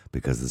woman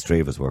because there's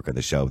 3 of us work on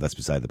the show. That's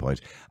beside the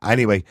point.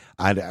 Anyway,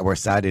 and we're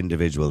sad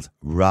individuals.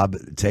 Rob,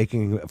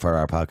 taking for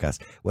our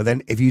podcast. Well,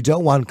 then, if you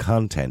don't want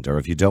content or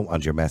if you don't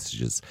want your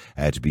messages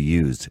to be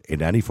used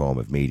in any form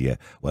of media,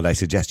 well, I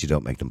suggest you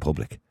don't make them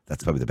public.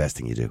 That's probably the best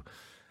thing you do.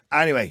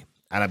 Anyway,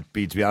 and to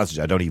be honest with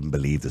you, I don't even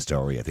believe the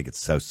story. I think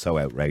it's so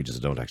outrageous I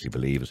don't actually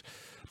believe it.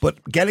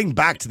 But getting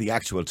back to the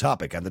actual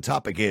topic, and the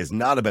topic is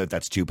not about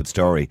that stupid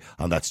story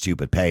on that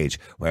stupid page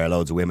where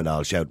loads of women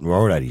all shout and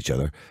roar at each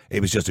other. It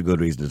was just a good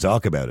reason to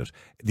talk about it.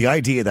 The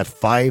idea that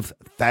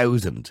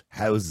 5,000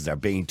 houses are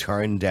being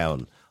turned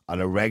down on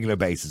a regular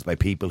basis by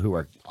people who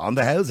are on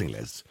the housing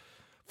list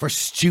for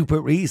stupid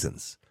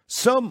reasons.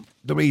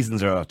 The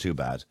reasons are not too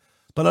bad,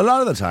 but a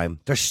lot of the time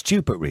they're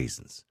stupid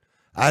reasons.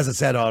 As I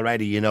said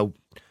already, not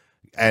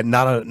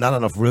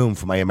enough room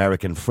for my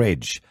American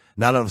fridge.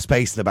 Not enough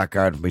space in the back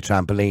garden for my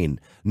trampoline.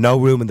 No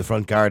room in the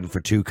front garden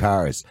for 2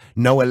 cars.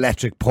 No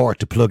electric port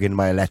to plug in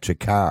my electric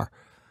car.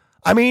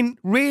 I mean,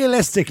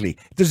 realistically,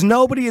 does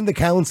nobody in the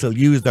council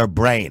use their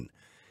brain?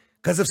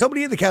 Because if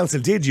somebody in the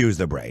council did use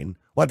their brain,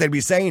 what they'd be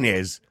saying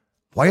is,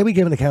 why are we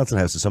giving the council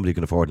house to somebody who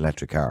can afford an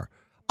electric car?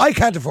 I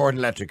can't afford an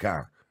electric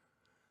car.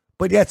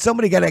 But yet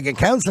somebody getting a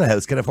council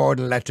house can afford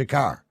an electric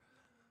car.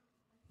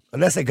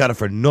 Unless they got it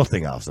for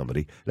nothing off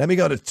somebody. Let me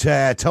go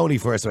to Tony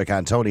first if I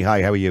can. Tony,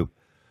 hi, how are you?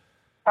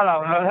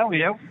 Hello, how are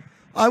you?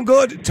 I'm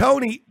good.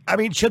 Tony, I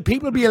mean, should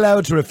people be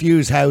allowed to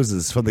refuse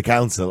houses from the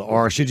council,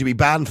 or should you be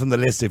banned from the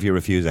list if you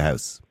refuse a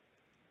house?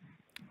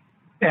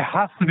 It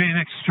has to be an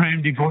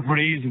extremely good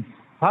reason.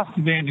 I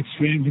can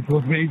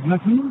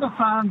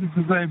understand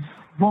if there's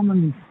a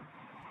woman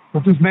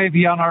that is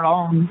maybe on her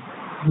own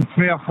with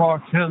 3 or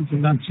 4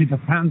 children and she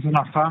depends on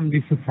her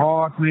family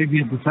support,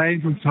 maybe a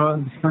disabled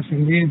child, special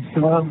needs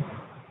child.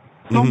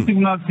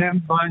 Something like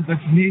that mind that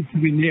needs to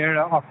be near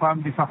our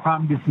family for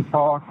family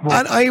support.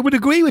 And I would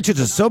agree with you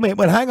to some extent.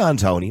 Well, hang on,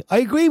 Tony. I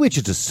agree with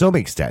you to some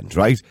extent,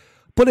 right?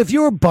 But if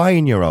you're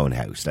buying your own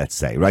house, let's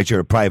say, right,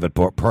 you're a private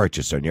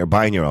purchaser and you're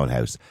buying your own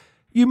house,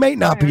 you might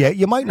not be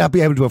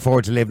able to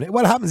afford to live.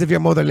 What happens if your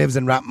mother lives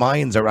in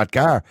Rathmines or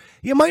Rathgar?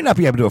 You might not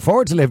be able to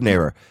afford to live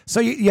near her. So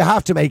you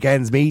have to make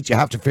ends meet. You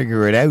have to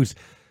figure it out.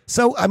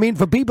 So, I mean,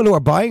 for people who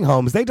are buying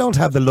homes, they don't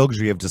have the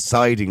luxury of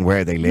deciding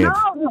where they live.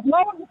 No,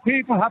 loads of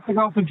people have to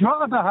go to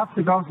Drogheda, have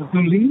to go to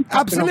Dundee.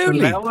 Absolutely.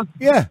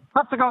 Yeah.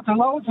 Have to go to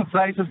loads of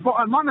places. But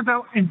I'm on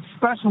about in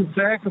special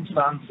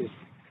circumstances.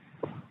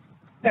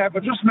 Yeah,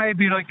 but just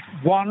maybe like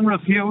one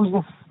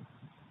refusal.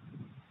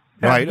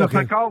 Right, just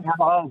okay. like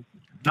overall.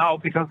 No,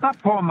 because that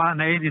poor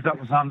man, Adi, that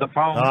was on the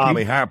phone. Oh,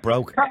 my heart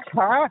broke. That's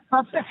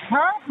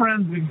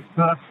heart-rending,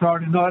 that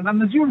story.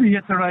 And as you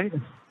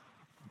reiterated,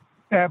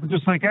 but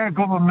just like our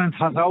government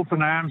has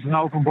open arms and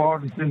open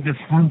borders in this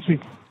country.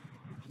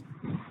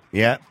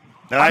 Yeah.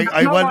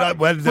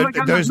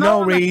 There's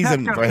no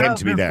reason for him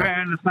to be there.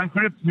 Fairness, and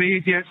Grips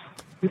Media,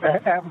 just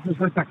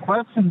like the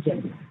questions.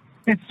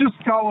 It's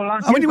just go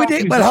along.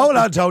 Well, hold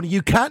on, Tony.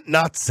 You can't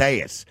not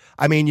say it.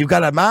 I mean, you've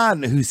got a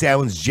man who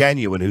sounds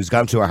genuine, who's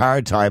gone through a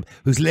hard time,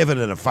 who's living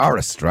in a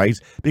forest, right?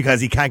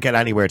 Because he can't get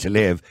anywhere to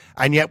live.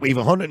 And yet we've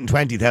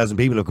 120,000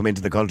 people who come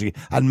into the country,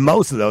 and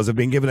most of those have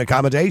been given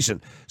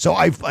accommodation. So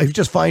I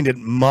just find it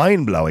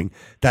mind-blowing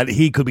that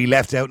he could be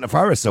left out in a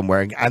forest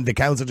somewhere, and the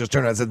council just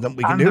turned around and said, nothing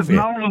we can do for you.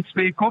 And no one will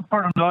speak up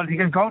for him, though. He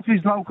can go to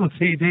his local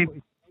CD.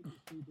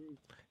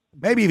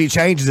 Maybe if he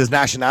changes his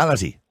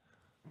nationality.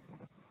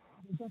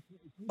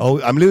 Oh,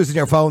 I'm losing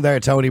your phone there,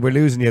 Tony. We're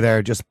losing you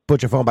there. Just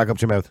put your phone back up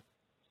to your mouth.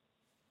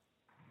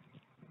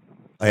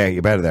 Oh, yeah,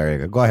 you're better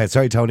there. Go ahead.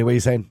 Sorry, Tony. What are you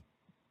saying?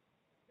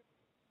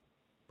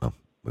 Oh,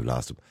 we've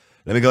lost him.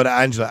 Let me go to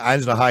Angela.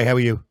 Angela, hi. How are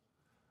you?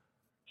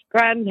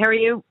 Grand. How are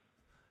you?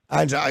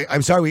 Angela,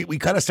 I'm sorry. We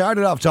kind of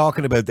started off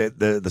talking about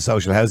the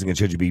social housing and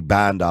should you be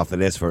banned off the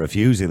list for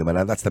refusing them.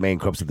 And that's the main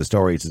crux of the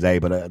story today.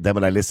 But then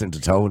when I listened to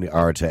Tony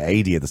or to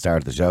Adi at the start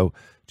of the show,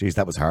 geez,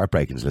 that was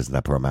heartbreaking to listen to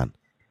that poor man.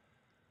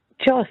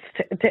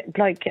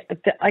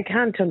 I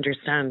can't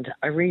understand.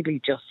 I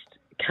really just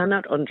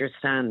cannot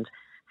understand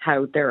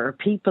how there are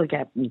people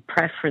getting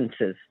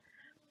preferences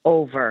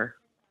over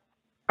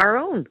our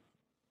own.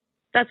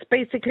 That's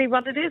basically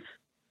what it is.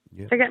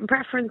 Yeah. They're getting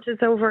preferences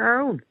over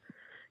our own.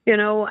 You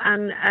know,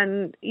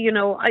 and you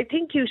know, I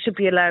think you should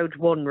be allowed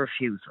one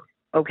refusal,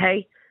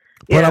 okay?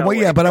 But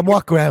on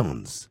what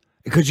grounds?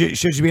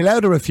 Should you be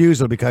allowed a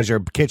refusal because your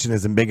kitchen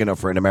isn't big enough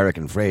for an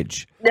American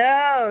fridge?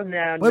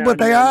 No. Well, but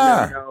they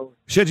are. No.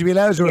 Should you be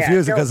allowed to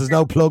refuse it because there's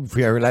no plug for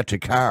your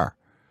electric car?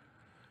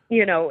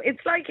 You know,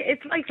 it's like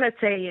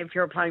let's say if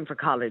you're applying for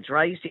college,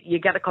 right? You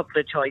get a couple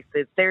of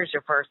choices. There's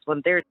your first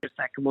one. There's your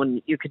second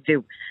one. You could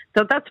do.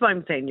 So that's what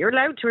I'm saying. You're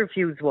allowed to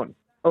refuse one.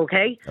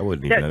 Okay. I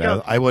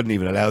wouldn't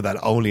even allow that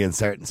only in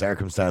certain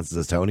circumstances,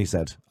 as Tony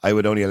said. I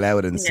would only allow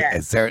it in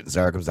certain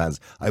circumstances.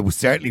 I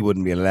certainly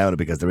wouldn't be allowing it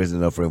because there isn't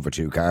enough room for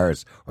 2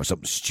 cars or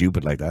something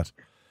stupid like that.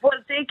 Well,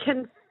 they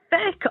can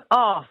feck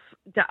off.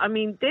 I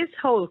mean, this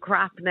whole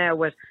crap now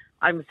with,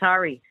 I'm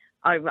sorry,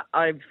 I've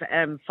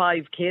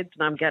 5 kids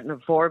and I'm getting a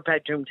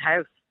 4-bedroom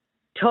house.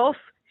 Tough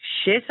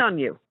shit on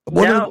you.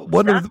 One of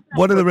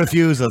the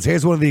refusals.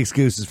 Here's one of the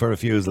excuses for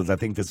refusals. I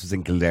think this was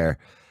in Kildare.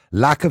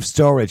 Lack of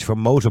storage for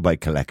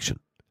motorbike collection.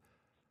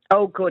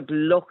 Oh, good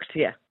luck to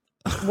you.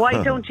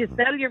 Why don't you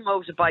sell your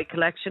motorbike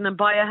collection and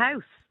buy a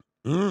house?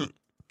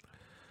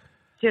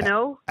 You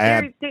know,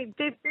 this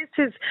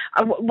is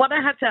what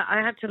I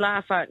had to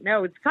laugh at.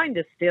 Now it's kind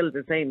of still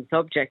the same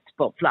subject,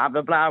 but blah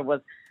blah blah.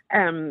 Was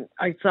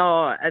I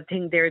saw a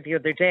thing there the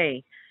other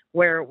day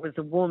where it was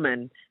a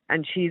woman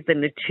and she's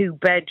in a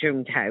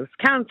 2-bedroom house,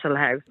 council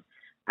house,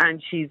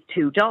 and she's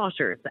 2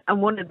 daughters,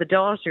 and one of the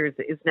daughters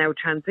is now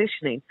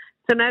transitioning.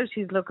 So now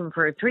she's looking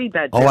for a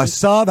 3-bedroom. Oh, I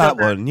saw that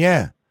one,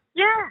 yeah.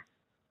 Yeah.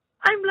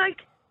 I'm like,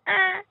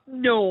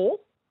 no.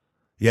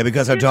 Yeah,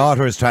 because her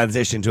daughter is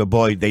transitioned to a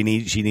boy.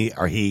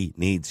 He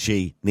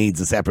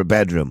needs a separate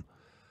bedroom.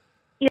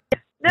 Yeah.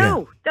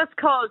 No, that's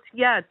called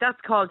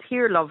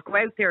here, love. Go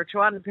out there,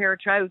 throw on a pair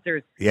of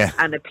trousers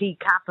and a pea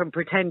cap and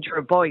pretend you're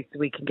a boy so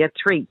we can get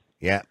 3.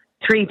 Yeah.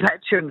 3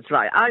 bedrooms,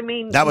 right? I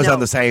mean, that was on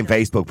the same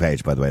Facebook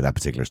page, by the way. That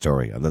particular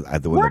story. What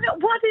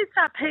is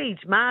that page?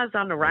 Maz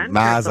on a rant.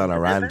 Maz on a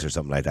rant or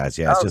something like that.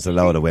 Yeah, it's just a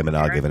load of women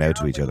all giving out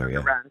to each other.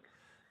 Yeah,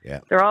 yeah.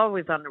 They're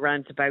always on a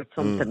rant about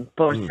something,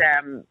 but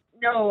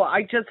no,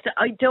 I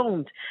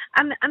don't.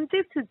 And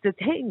this is the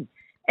thing.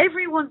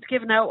 Everyone's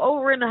giving out,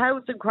 we're in a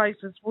housing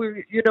crisis.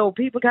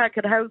 People can't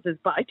get houses,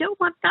 but I don't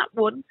want that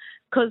one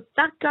because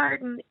that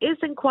garden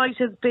isn't quite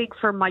as big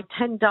for my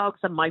 10 dogs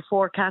and my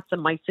 4 cats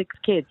and my 6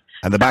 kids.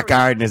 And the back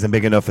garden isn't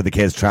big enough for the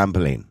kids'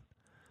 trampoline.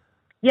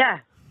 Yeah.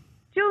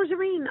 Do you know what I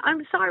mean?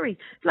 I'm sorry.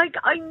 Like,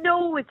 I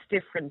know it's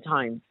different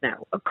times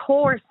now. Of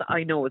course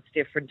I know it's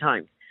different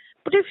times.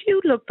 But if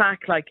you look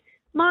back, like,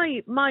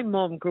 my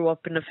mum grew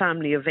up in a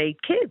family of 8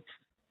 kids.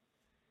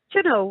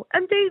 You know,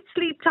 and they'd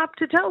sleep top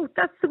to toe.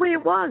 That's the way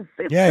it was.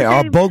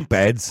 Our bunk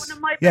beds. One of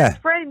my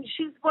best friends,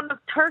 she's one of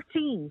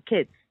 13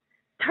 kids.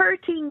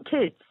 13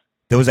 kids.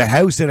 There was a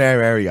house in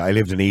our area. I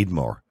lived in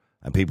Edenmore,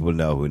 and people will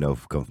know who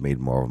come from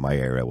Edenmore, my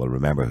area, will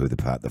remember who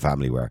the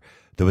family were.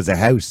 There was a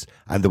house,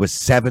 and there was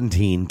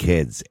 17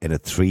 kids in a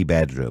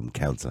 3-bedroom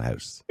council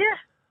house.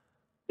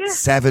 Yeah.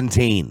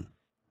 17.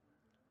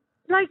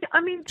 Like, I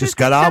mean, just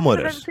got on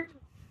with it.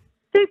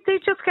 They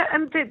just get,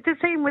 and the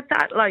same with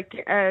that, like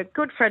a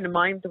good friend of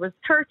mine, there was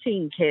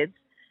 13 kids,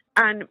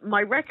 and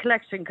my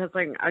recollection, because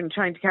I'm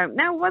trying to count,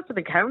 now it wasn't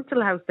a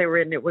council house they were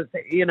in, it was,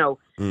 a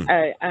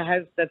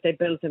house that they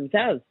built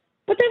themselves.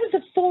 But there was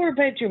a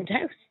 4-bedroom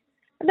house,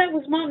 and that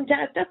was mom and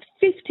dad, that's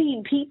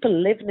 15 people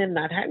living in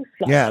that house.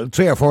 Like. Yeah,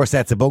 3 or 4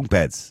 sets of bunk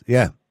beds,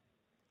 yeah.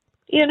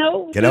 You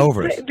know? Get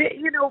over it.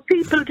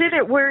 People did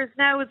it, whereas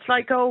now it's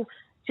like,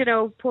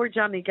 poor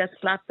Johnny gets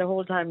slapped the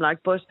whole time, like,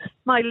 but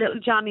my little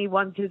Johnny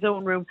wants his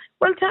own room.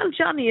 Well, tell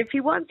Johnny if he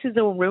wants his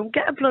own room,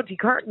 get a bloody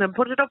curtain and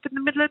put it up in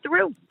the middle of the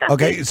room. That's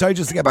okay, sorry,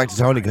 just to get back to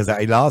Tony, because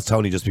I lost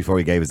Tony just before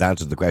he gave his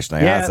answer to the question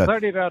I asked. Yeah,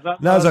 sorry about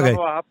that. No, it's okay.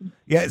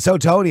 Yeah, so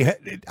Tony,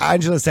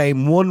 Angela's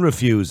saying one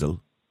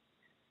refusal,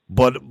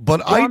 but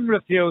one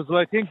refusal.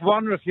 I think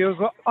one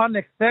refusal on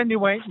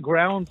extenuating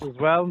grounds as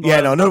well. Yeah,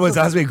 no, in other words,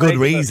 that has to be a good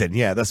reason.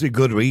 Yeah, that's a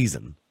good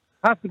reason.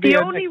 Has to be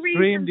the only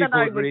reason that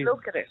I would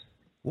look at it.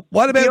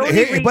 What about,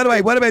 by the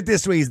way, what about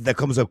this reason that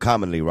comes up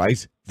commonly,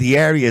 right? The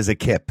area is a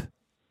kip.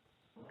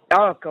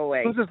 Oh, go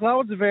away. But there's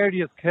loads of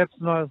areas kips,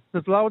 Niall.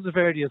 There's loads of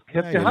areas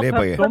kips. Yeah, but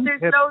there's loads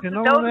of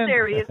those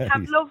areas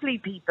have lovely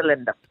people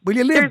in them. Well,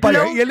 you live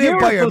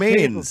by your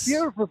means.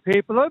 Beautiful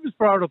people. I was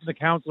brought up in the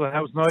council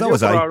house. No, I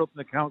was brought up in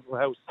the council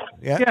house.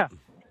 Yeah.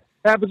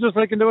 But just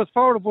like, and there was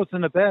 4 of us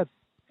in a bed,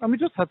 and we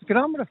just had to get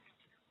on with it.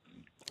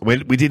 Well,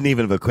 we didn't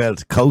even have a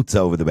quilt, coats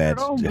over the bed.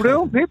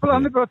 People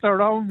only got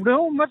their own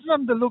room.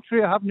 Imagine the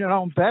luxury of having your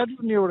own bed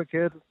when you were a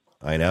kid.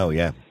 I know,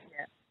 yeah.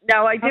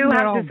 Now, I do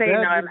have to say,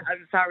 Niall,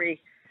 I'm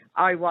sorry,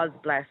 I was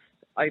blessed.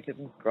 I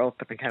didn't grow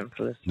up in the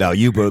council. No,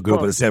 you grew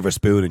up with a silver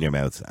spoon in your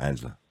mouth,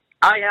 Angela.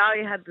 I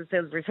had the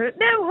silver spoon.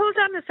 Now, hold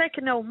on a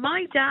second. No,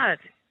 my dad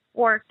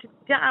worked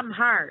damn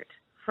hard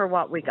for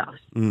what we got.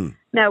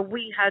 Now,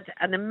 we had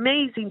an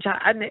amazing job.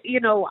 And,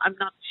 I'm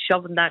not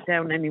shoving that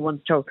down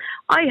anyone's throat.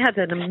 I had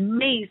an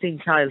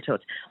amazing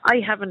childhood. I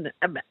have an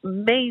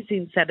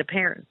amazing set of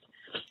parents.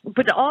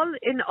 But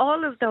in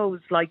all of those,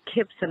 like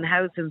Kips and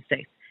housing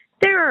estates,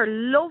 there are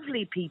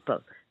lovely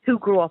people who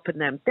grew up in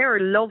them. There are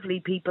lovely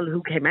people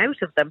who came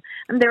out of them,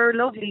 and there are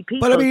lovely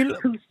people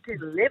who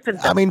still live in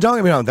them. I mean, don't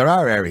get me wrong, there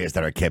are areas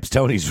that are Kips.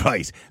 Tony's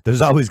right.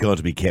 There's always going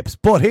to be Kips.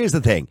 But here's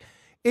the thing.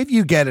 If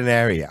you get an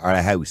area or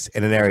a house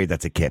in an area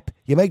that's a Kip,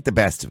 you make the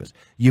best of it.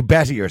 You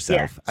better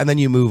yourself, and then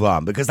you move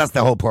on, because that's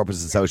the whole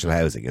purpose of social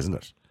housing, isn't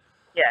it?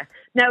 Yeah.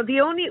 Now, the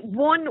only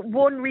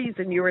one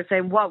reason you were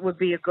saying, what would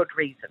be a good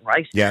reason,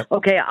 right? Yeah.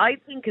 Okay, I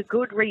think a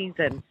good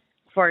reason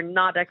for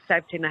not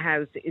accepting a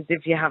house is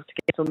if you have to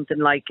get something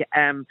like,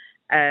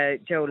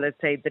 Joe, let's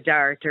say the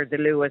Dart or the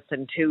Lewis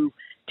and two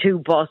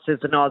buses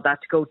and all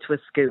that to go to a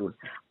school.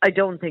 I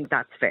don't think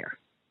that's fair.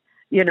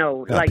 You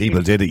know, well, like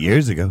people did it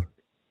years ago.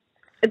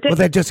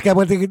 They just get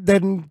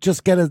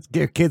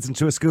your kids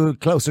into a school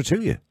closer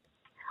to you.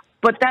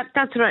 But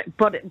that's right.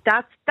 But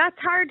that's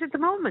hard at the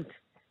moment.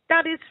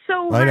 That is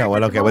so hard. I know.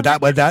 Well, okay. Well,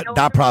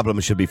 that problem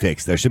should be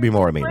fixed. There should be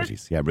more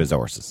amenities. Yeah,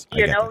 resources.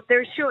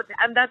 There should,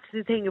 and that's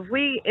the thing.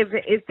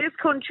 If this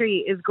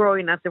country is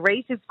growing at the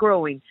rate it's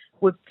growing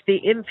with the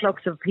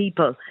influx of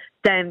people,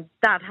 then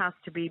that has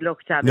to be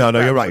looked at. No,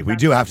 you're right. We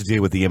do have to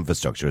deal with the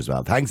infrastructure as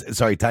well. Thanks,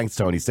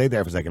 Tony. Stay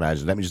there for a second,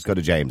 Angela. Let me just go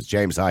to James.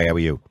 James, hi. How are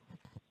you?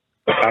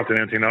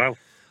 Afternoon, Niall.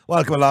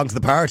 Welcome along to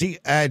the party,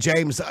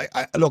 James.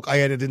 I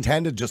had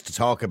intended just to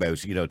talk about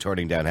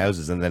turning down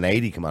houses, and then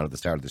Aidy come on at the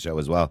start of the show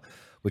as well,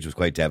 which was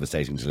quite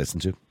devastating to listen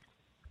to.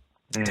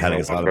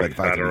 Telling us all about the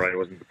fact that I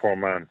wasn't the poor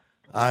man.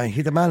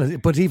 He's the man,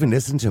 but even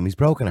listening to him, he's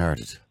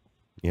broken-hearted.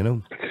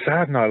 It's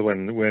sad now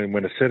when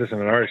a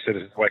citizen, an Irish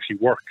citizen who actually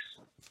works,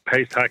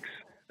 pays tax,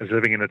 is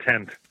living in a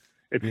tent.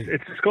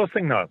 It's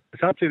disgusting now.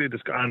 It's absolutely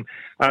disgusting.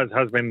 And as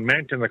has been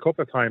mentioned a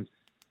couple of times,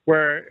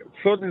 we're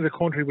flooding the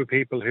country with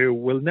people who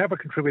will never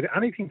contribute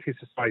anything to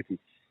society.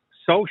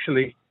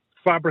 Socially,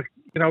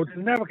 they'll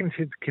never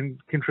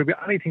contribute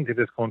anything to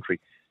this country.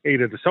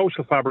 Either the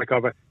social fabric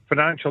of it,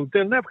 financial,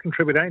 they'll never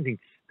contribute anything.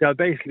 They'll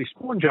basically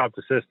sponge out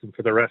the system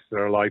for the rest of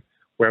their life,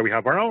 where we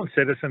have our own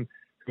citizen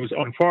whose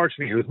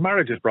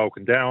marriage is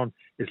broken down,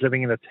 is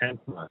living in a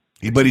tent.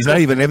 But he's not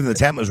even living in the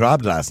tent, was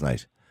robbed last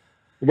night.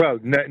 Well,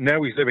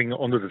 now he's living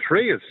under the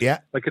trees.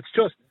 Yeah. Like, it's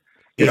just...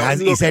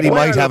 He said he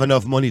might have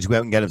enough money to go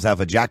out and get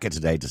himself a jacket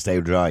today to stay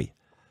dry.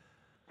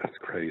 That's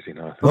crazy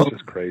now. That's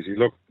just crazy.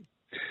 Look,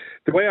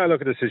 the way I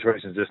look at the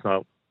situation is this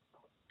now.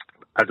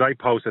 As I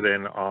posted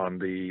in on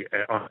the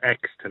on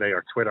X today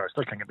or Twitter, I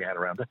still can't get my head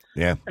around it.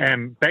 Yeah.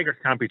 Beggars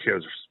can't be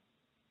choosers.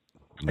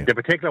 Yeah. The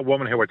particular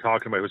woman who we're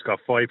talking about, who's got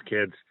 5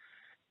 kids,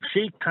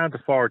 she can't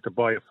afford to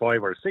buy a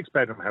 5 or a 6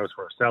 bedroom house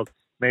for herself.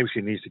 Maybe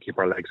she needs to keep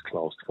her legs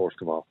closed, first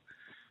of all.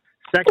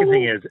 Second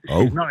thing is,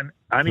 she's not in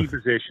any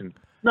position.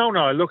 No,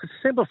 look, it's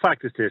a simple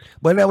fact is this.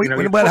 Well,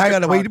 hang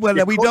on. We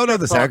don't know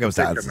the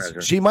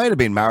circumstances. She might have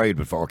been married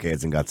with 4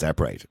 kids and got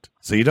separated.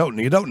 So you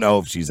don't know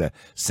if she's a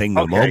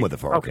single mom with the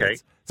 4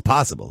 kids. It's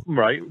possible.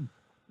 Right.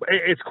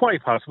 It's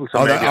quite possible. So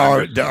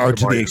or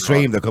to the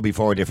extreme, there could be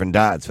 4 different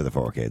dads for the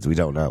 4 kids. We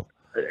don't know.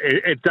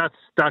 That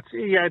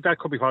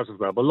could be possible as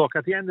well. But look,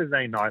 at the end of the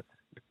day, now,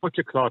 put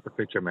your cloth to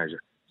fit your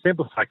measure.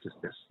 Simple fact is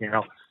this,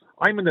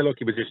 I'm in the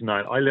lucky position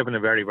now. I live in a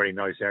very, very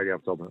nice area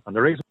of Dublin. And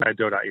the reason I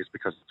do that is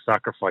because of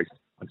sacrifice.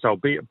 And so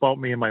both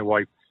me and my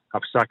wife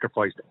have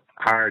sacrificed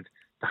hard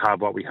to have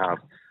what we have.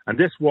 And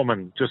this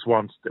woman just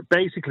wants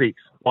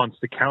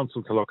the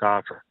council to look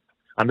after her.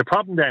 And the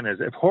problem then is,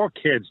 if her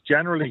kids,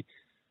 generally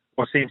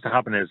what seems to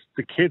happen is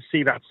the kids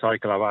see that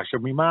cycle of,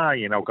 sure, my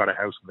ma, got a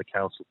house from the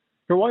council.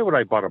 Sure, why would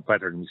I bother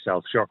better than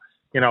myself? Sure.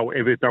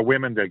 If they're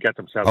women, they'll get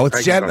themselves.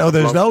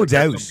 There's no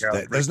doubt.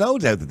 There's no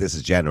doubt that this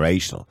is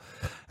generational.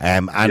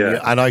 And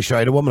I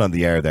had a woman on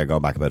the air there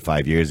going back about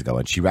 5 years ago,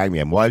 and she rang me,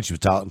 and while she was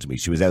talking to me,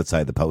 she was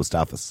outside the post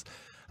office,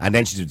 and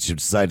then she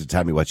decided to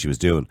tell me what she was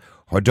doing.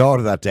 Her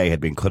daughter that day had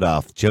been cut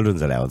off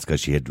children's allowance because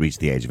she had reached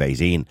the age of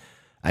 18,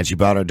 and she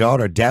brought her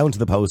daughter down to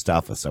the post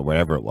office or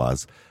wherever it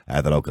was,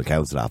 the local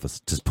council office,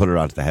 to put her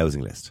onto the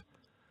housing list.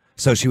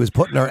 So she was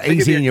putting her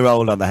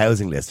 18-year-old on the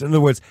housing list. In other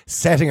words,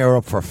 setting her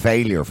up for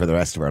failure for the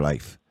rest of her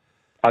life.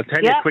 I'll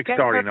tell you a quick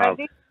story, Niall.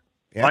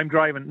 Yeah. I'm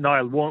driving,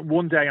 Niall,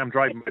 one day I'm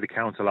driving by the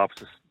council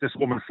offices. This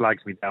woman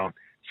flags me down.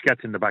 She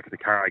gets in the back of the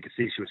car. I could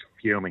see she was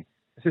fuming.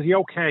 I says, you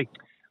okay?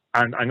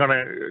 And I'm going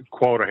to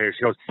quote her here.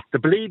 She goes, the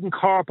bleeding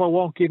corpo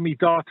won't give me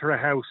daughter a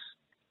house.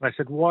 And I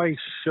said, why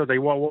should they?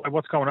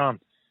 What's going on?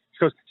 She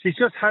goes, she's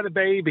just had a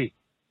baby.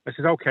 I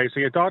said, okay, so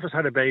your daughter's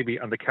had a baby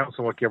and the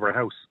council won't give her a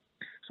house.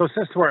 So I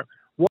says to her,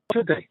 what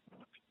should they?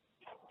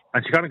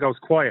 And she kind of goes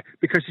quiet,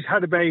 because she's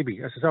had a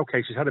baby. I says,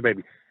 okay, she's had a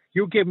baby.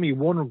 You give me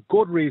one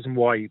good reason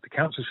why the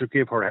council should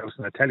give her a house,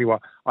 and I tell you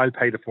what, I'll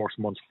pay the first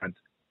month's rent.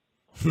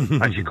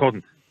 And she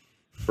couldn't.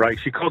 Right?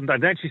 She couldn't.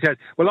 And then she said,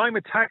 well, I'm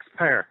a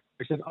taxpayer.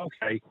 I said,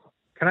 okay,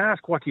 can I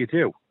ask what do you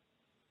do?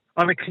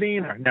 I'm a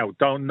cleaner. Now,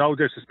 no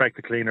disrespect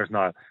to cleaners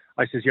now.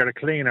 I says, you're a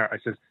cleaner. I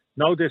says,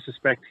 no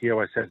disrespect to you.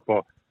 I said,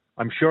 but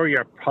I'm sure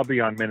you're probably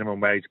on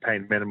minimum wage,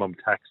 paying minimum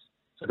tax.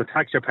 So the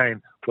tax you're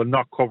paying will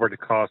not cover the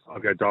cost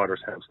of your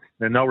daughter's house.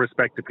 Now, no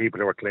respect to people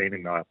who are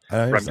cleaning now.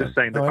 I'm just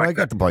saying I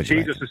get the point.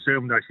 She just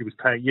assumed that she was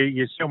paying.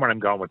 You assume where I'm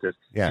going with this.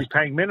 Yeah. She's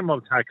paying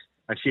minimal tax,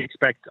 and she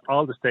expects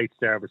all the state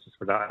services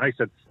for that. And I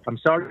said, I'm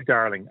sorry,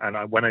 darling.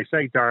 And when I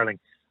say darling,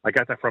 I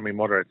get that from my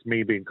mother. It's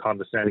me being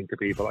condescending to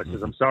people. I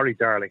says, I'm sorry,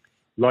 darling.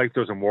 Life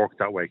doesn't work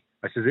that way.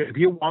 I says, if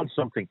you want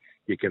something,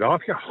 you get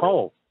off your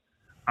hole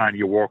and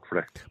you work for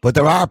it. But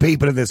there are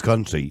people in this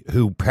country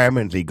who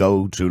permanently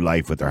go through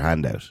life with their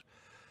hand out.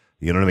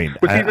 You know what I mean?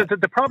 But see,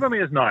 the problem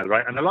is, Niall,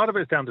 right, and a lot of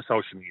it is down to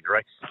social media,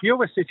 right? You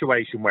have a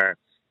situation where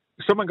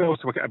someone goes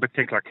to a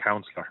particular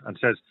counsellor and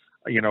says,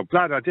 you know,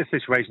 blah, blah, this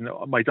situation,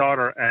 my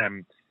daughter,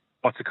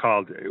 what's it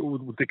called?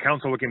 The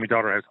counsellor will give my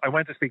daughter a house. I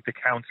went to speak to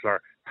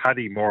counsellor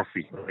Paddy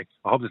Murphy. Right?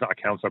 I hope there's not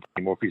a counsellor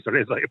Paddy Murphy. So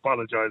there is, I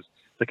apologise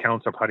to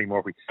counsellor Paddy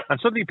Murphy. And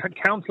suddenly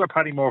counsellor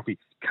Paddy Murphy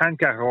can't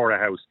get her a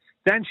house.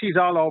 Then she's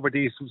all over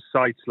these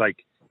sites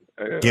like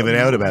giving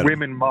out about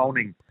women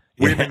moaning,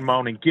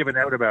 giving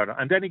out about it.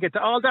 And then you get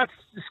to, oh, that's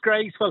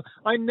disgraceful.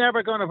 I'm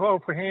never going to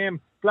vote for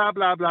him. Blah,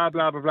 blah, blah,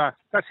 blah, blah, blah.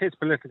 That's his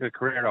political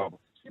career over.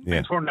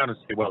 You turn around and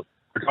say, well,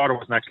 her daughter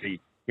wasn't actually,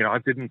 you know, I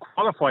didn't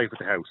qualify for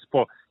the house.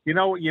 But, you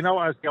know,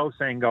 as the old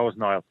saying goes,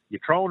 Niall, you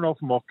throw enough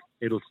muck,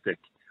 it'll stick.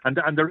 And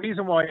the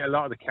reason why a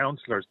lot of the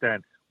councillors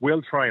then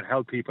will try and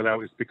help people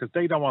out is because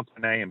they don't want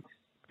their name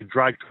to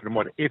drag through the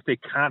mud if they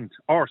can't,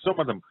 or some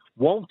of them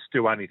won't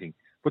do anything.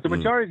 But the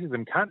majority of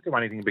them can't do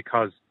anything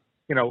because,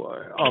 you know,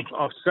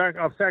 of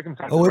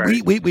circumstances. Oh,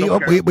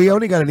 we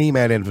only got an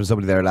email in from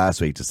somebody there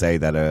last week to say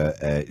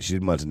that she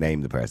didn't want to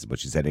name the person, but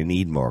she said in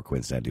Edenmore,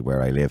 coincidentally,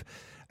 where I live,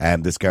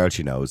 this girl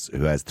she knows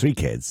who has 3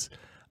 kids,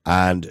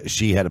 and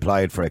she had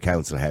applied for a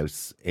council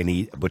house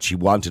but she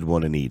wanted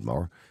one in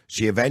Edenmore.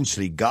 She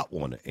eventually got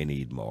one in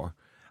Edenmore,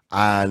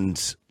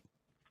 and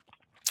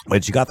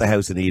when she got the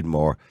house in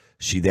Edenmore,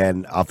 she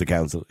then, off the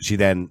council, she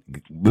then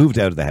moved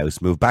out of the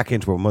house, moved back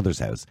into her mother's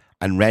house,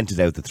 and rented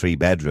out the 3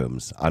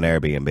 bedrooms on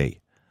Airbnb.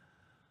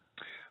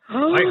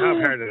 I have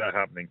heard of that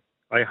happening.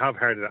 I have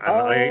heard of that.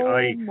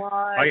 And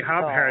I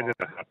have heard of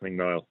that happening,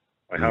 Niall.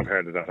 I have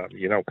heard of that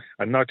happening, you know,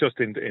 and not just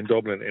in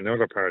Dublin, in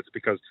other parts,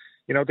 because,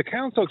 you know, the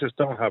council just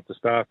don't have the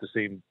staff to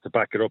seem to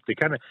back it up.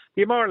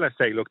 They more or less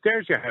say, look,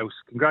 there's your house,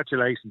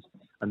 congratulations,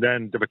 and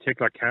then the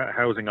particular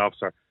housing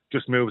officer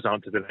just moves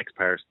on to the next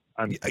person.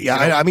 And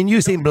I mean, you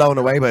seem blown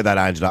away by that,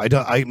 Angela.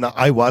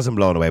 I wasn't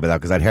blown away by that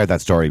because I'd heard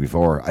that story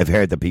before. I've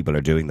heard that people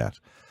are doing that.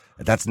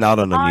 That's not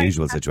an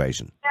unusual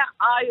situation.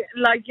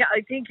 Yeah,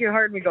 I think you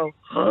heard me go.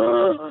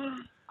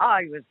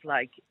 I was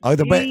like,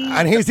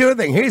 and here's the other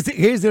thing. Here's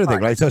the other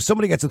thing, right? So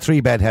somebody gets a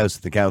 3-bed house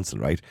at the council,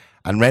 right,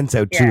 and rents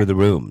out 2 of the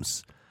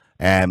rooms,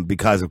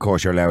 because of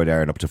course you're allowed to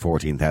earn up to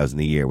 $14,000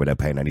 a year without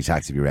paying any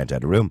tax if you rent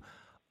out a room.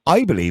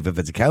 I believe if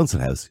it's a council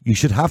house, you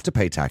should have to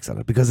pay tax on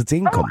it because it's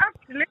income. Oh,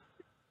 absolutely.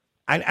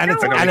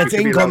 And it's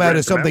income out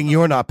of something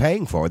you're not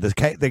paying for.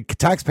 The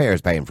taxpayer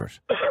is paying for it.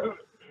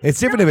 It's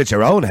different if it's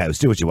your own house.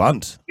 Do what you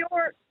want.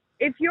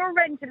 If you're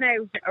renting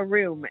out a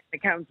room at the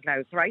council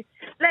house, right?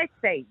 Let's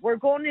say we're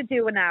going to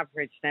do an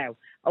average now.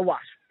 A what?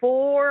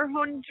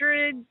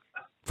 400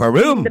 for a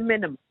room. The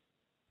minimum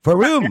for a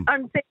room.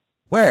 I'm saying,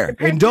 where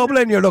in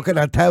Dublin you're looking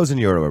at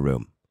 €1,000 a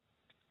room.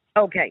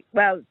 Okay,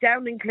 well,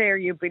 down in Clare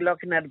you'd be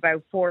looking at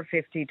about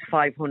 450 to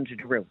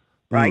 500 a room,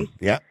 right?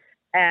 Yeah.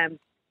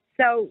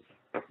 So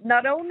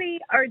not only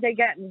are they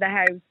getting the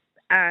house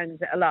and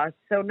a lot,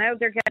 so now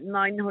they're getting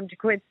 900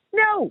 quid.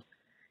 No,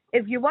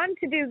 if you want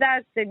to do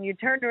that, then you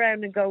turn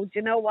around and go, do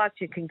you know what?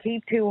 You can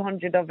keep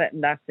 200 of it,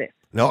 and that's it.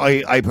 No,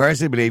 I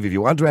personally believe if you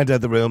want to rent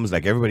out the rooms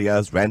like everybody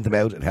else, rent them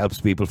out. It helps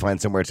people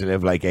find somewhere to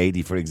live, like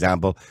Adi, for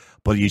example.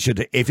 But you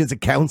should, if it's a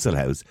council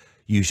house,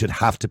 you should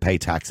have to pay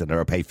tax on it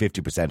or pay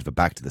 50% of it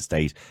back to the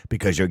state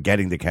because you're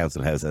getting the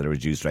council house at a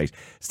reduced rate.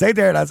 Stay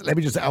there, lads. Let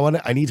me just,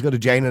 I need to go to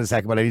Jane in a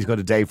second, but I need to go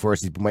to Dave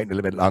first. He's been waiting a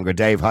little bit longer.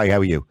 Dave, hi, how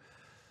are you?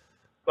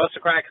 What's the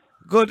crack?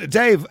 Good.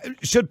 Dave,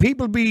 should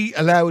people be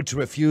allowed to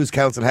refuse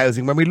council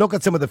housing? When we look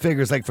at some of the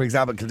figures, like, for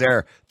example,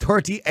 Kildare,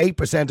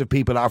 38% of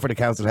people offered a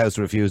council house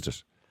and refused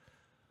it.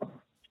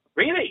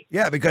 Really?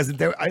 Yeah, because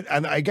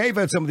I gave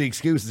out some of the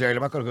excuses earlier.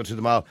 I'm not going to go through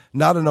them all.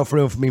 Not enough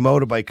room for me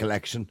motorbike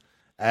collection.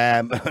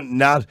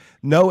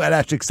 No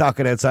electric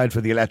socket outside for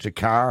the electric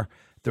car.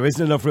 There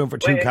isn't enough room for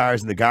 2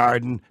 cars in the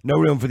garden. No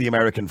room for the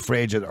American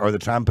fridge or the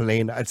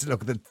trampoline.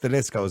 Look, the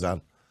list goes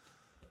on.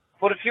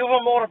 But if you have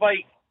a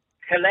motorbike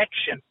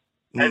collection,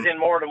 as in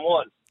more than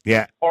one,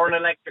 yeah, or an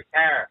electric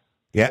car,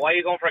 yeah, why are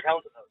you going for a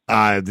council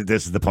house?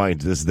 This is the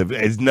point.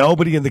 Is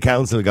nobody in the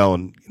council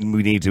going,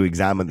 we need to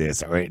examine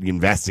this or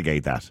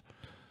investigate that?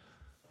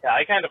 Yeah,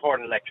 I can't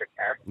afford an electric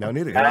car. No,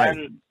 neither can I.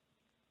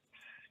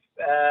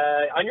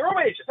 On your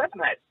wage, that's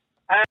mad.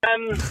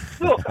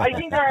 Look, I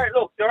think there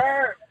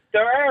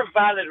are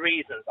valid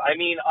reasons. I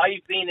mean,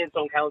 I've been in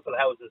some council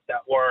houses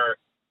that were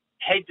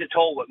head to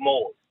toe with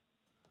mold.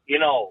 You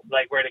know,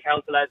 like where the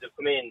council lads have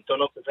come in,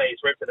 done up the place,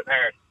 ripped it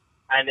apart,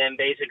 and then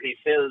basically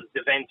filled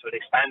the vents with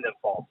expanding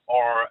foam.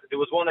 Or there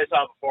was one I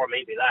saw before,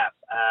 made me laugh.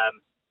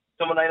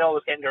 Someone I know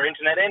was getting their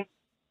internet in.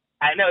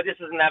 I know this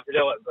doesn't have to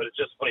do it, but it's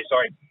just a funny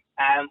story.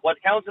 What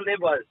the council did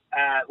was,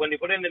 when they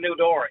put in the new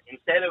door,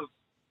 instead of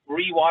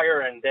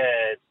rewiring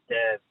the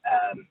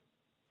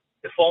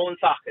phone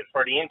socket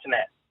for the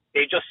internet,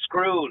 they just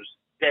screwed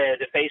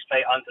the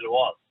faceplate onto the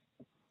wall.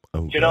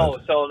 Oh, you know,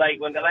 so like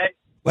when the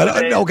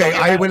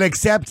I will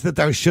accept that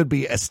there should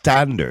be a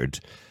standard,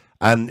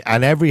 and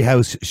every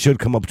house should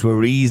come up to a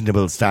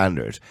reasonable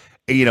standard.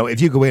 You know,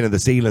 if you go in and the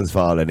ceiling's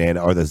falling in,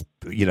 or there's,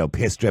 you know,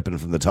 piss dripping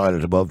from the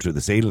toilet above through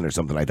the ceiling or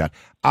something like that,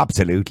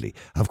 absolutely,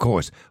 of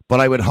course. But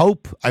I would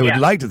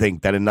like to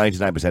think that in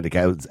 99%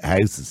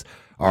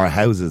 of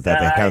houses that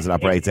the council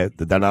operates out,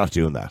 that they're not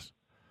doing that.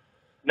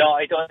 No,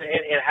 I don't.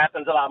 It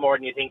happens a lot more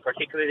than you think,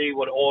 particularly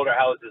with older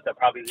houses that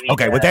probably need.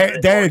 Okay, but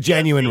they're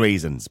genuine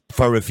reasons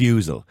for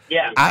refusal.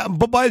 Yeah.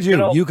 But by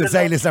you can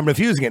say, listen, I'm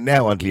refusing it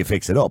now until you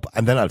fix it up,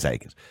 and then I'll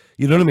take it.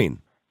 You know what I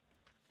mean?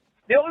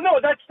 No,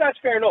 that's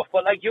fair enough.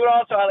 But like, you would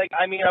also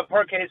I've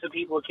heard cases of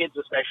people with kids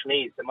with special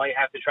needs that might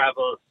have to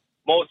travel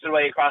most of the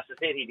way across the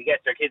city to get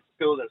their kids to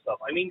school and stuff.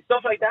 I mean,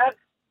 stuff like that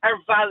are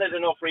valid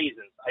enough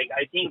reasons.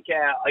 I think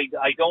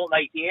I don't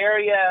like the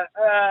area.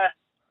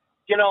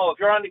 You know, if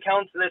you're on the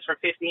council list for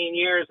 15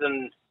 years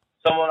and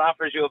someone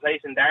offers you a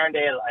place in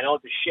Darndale, I know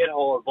it's a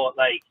shithole, but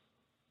like,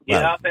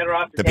 you're not better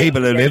off. The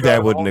people who live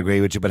there wouldn't agree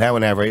with you, but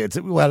however, it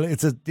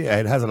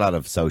has a lot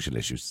of social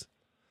issues.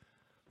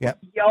 Yeah.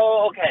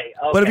 Oh, okay.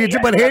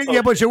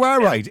 But but you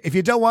are right. If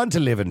you don't want to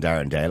live in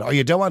Darndale, or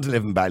you don't want to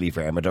live in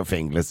Ballyfermot or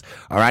Finglas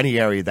or any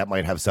area that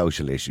might have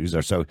social issues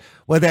or so,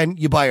 well, then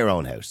you buy your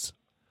own house.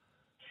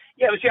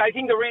 Yeah, but see, I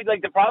think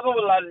the problem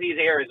with a lot of these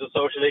areas with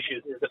social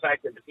issues is the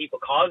fact that the people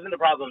causing the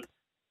problems,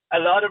 a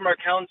lot of them are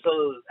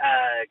council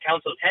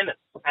tenants,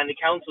 and the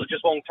council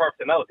just won't turf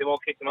them out. They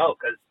won't kick them out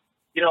because,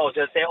 you know,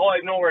 they'll say, "Oh, I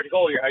have nowhere to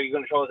go. Are you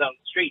going to throw us out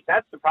on the street?"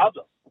 That's the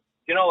problem.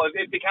 You know,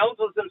 if the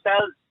councils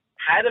themselves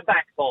had a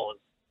backbone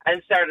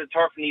and started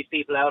turfing these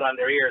people out on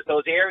their ears,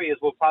 those areas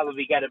will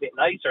probably get a bit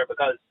nicer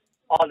because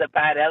all the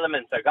bad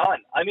elements are gone.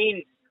 I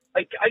mean,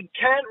 I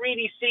can't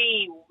really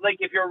see, like,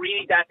 if you're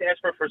really that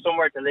desperate for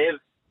somewhere to live,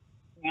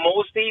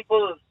 most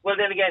people, well,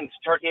 then again, it's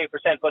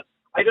 38%, but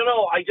I don't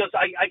know. I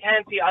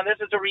can't see, unless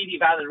it's a really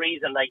valid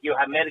reason, like you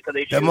have medical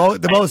issues.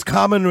 The most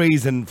common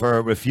reason for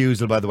a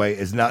refusal, by the way,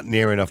 is not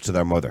near enough to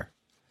their mother.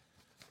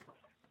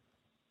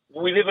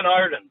 We live in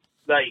Ireland.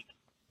 Like,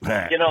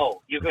 you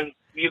know, you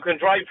can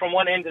drive from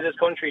one end of this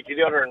country to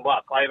the other in,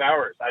 5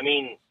 hours? I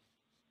mean,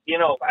 you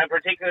know, and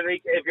particularly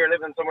if you're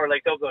living somewhere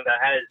like Dublin that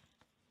has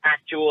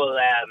actual,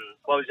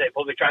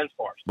 public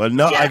transport. Well,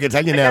 no, yeah. I can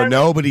tell you now,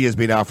 nobody has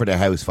been offered a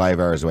house 5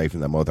 hours away from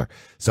their mother.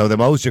 So the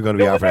most you're going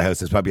to be offered a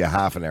house is probably a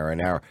half an hour,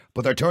 an hour.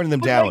 But they're turning them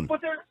down.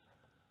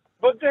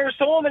 But there are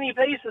so many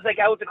places like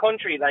out the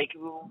country, like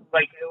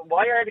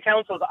why are the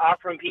councils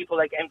offering people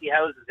like empty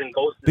houses in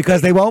ghost?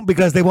 Because they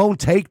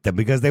won't take them,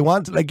 because they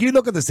want, like, you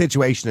look at the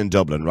situation in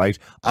Dublin, right?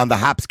 On the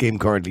HAP scheme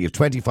currently, of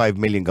 25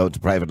 million going to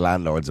private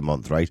landlords a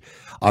month, right?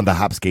 On the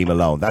HAP scheme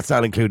alone. That's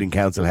not including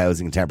council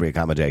housing and temporary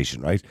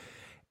accommodation, right?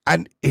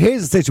 And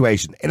here's the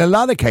situation. In a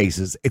lot of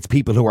cases, it's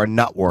people who are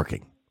not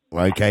working.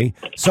 Okay,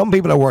 some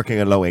people are working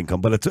on low income,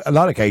 but a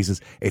lot of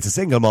cases, it's a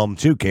single mom,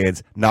 2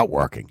 kids, not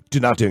working,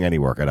 not doing any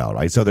work at all,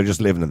 right? So they're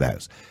just living in the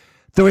house.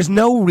 There is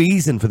no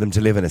reason for them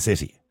to live in a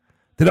city.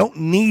 They don't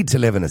need to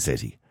live in a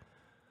city,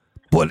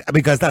 but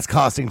because that's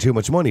costing too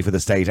much money for the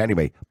state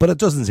anyway. But it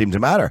doesn't seem to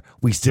matter.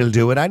 We still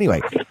do it anyway,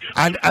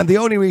 and the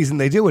only reason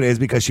they do it is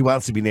because she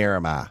wants to be near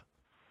her ma.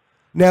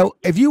 Now,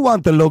 if you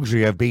want the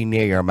luxury of being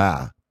near your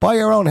ma, buy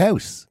your own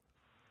house.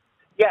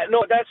 Yeah,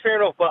 no, that's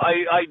fair enough. But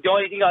the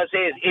only thing I'll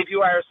say is, if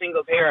you are a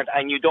single parent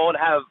and you don't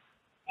have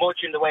much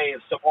in the way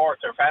of support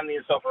or family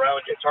and stuff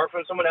around you,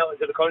 turfing someone out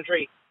into the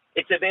country,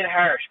 it's a bit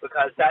harsh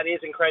because that is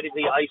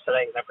incredibly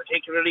isolating, and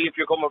particularly if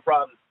you're coming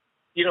from,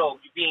 you know,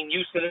 being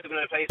used to living in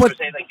a place where,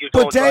 say, like, you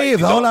don't. But Dave,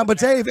 hold on. But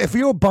Dave, if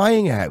you're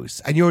buying a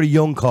house and you're a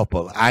young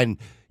couple and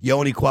you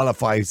only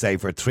qualify, say,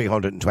 for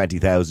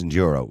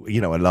 €320,000,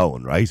 you know, a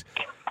loan, right?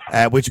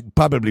 Which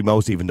probably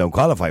most even don't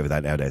qualify for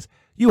that nowadays.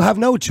 You have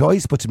no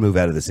choice but to move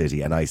out of the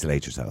city and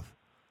isolate yourself.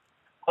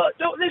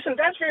 No, listen,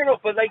 that's fair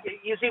enough. But, like,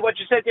 you see, what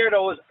you said there,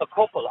 though, is a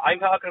couple. I'm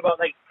talking about,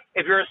 like,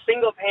 if you're a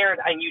single parent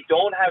and you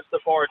don't have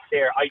support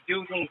there, I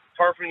do think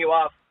turfing you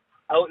off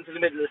out into the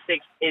middle of the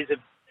sticks is a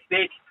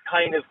bit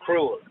kind of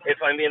cruel, if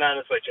I'm being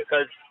honest with you.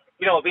 Because,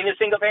 you know, being a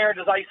single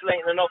parent is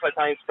isolating enough at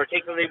times,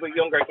 particularly with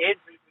younger kids,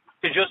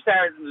 to just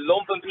start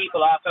lumping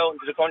people off out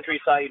into the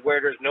countryside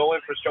where there's no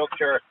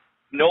infrastructure,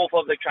 no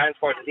public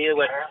transport to deal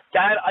with.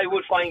 That I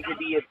would find to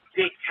be a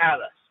bit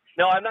callous.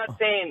 No, I'm not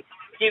saying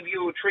give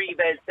you a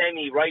 3-bed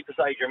semi right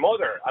beside your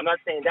mother. I'm not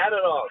saying that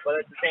at all. But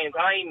at the same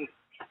time,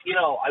 you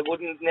know, I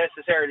wouldn't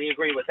necessarily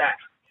agree with that.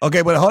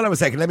 Okay, well, hold on a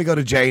second. Let me go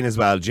to Jane as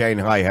well. Jane,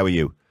 hi, how are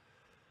you?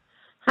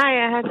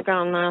 Hi, how's it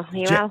going now?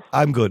 You well?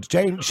 I'm good.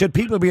 Jane, should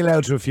people be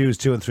allowed to refuse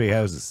 2 and 3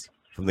 houses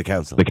from the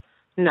council?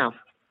 No.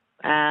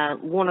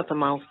 One at the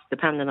most,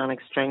 depending on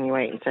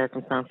extenuating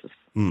circumstances.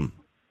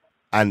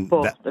 And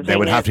there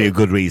would have to be a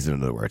good reason,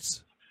 in other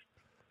words.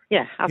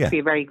 Yeah, has to be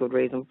a very good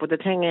reason. But the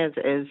thing is,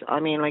 I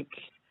mean, like,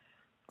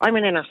 I'm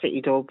an inner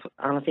city dub,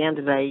 and at the end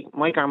of the day,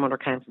 my grandmother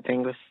came from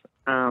Finglas,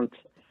 and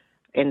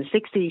In the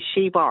 60s,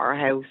 she bought her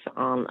house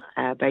on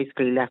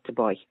basically Let to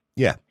Buy,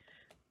 Yeah.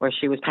 where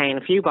she was paying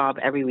a few bob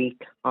every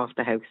week off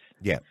the house.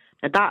 Yeah.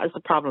 Now, that is the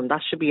problem.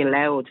 That should be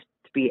allowed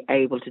to be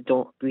able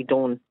to be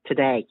done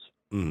today.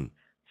 Mm.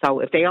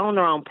 So if they own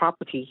their own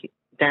property,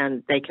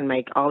 then they can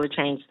make all the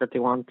changes that they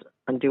want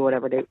and do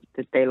whatever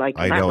they like.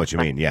 I know what you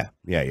mean. Yeah.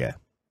 Yeah. Yeah.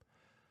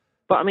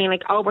 But I mean,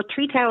 like over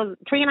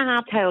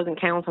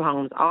 3,500 council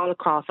homes all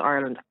across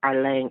Ireland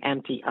are laying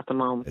empty at the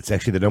moment. It's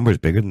actually, the number is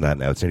bigger than that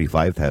now. It's nearly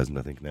 5,000,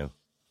 I think, now.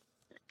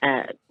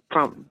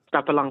 From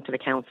that belong to the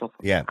council.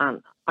 Yeah.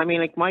 And I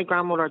mean, like my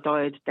grandmother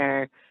died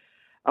there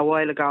a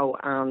while ago,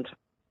 and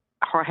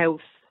her house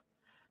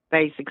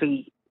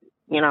basically,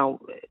 you know,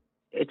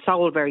 it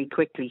sold very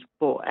quickly.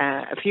 But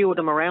a few of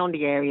them around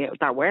the area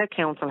that were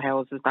council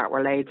houses that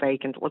were laid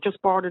vacant were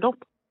just boarded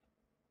up.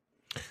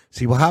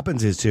 See, what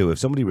happens is, too, if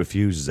somebody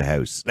refuses a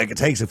house, like it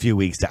takes a few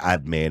weeks to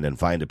admin and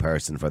find a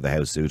person for the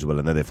house suitable,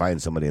 and then they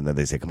find somebody and then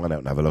they say, come on out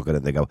and have a look at it,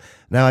 and they go,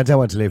 no, I don't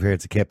want to live here,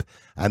 it's a kip.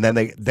 And then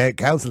the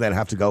council then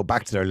have to go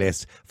back to their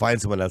list, find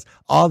someone else.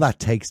 All that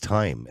takes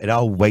time. It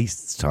all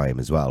wastes time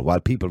as well, while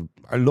people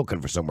are looking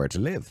for somewhere to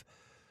live.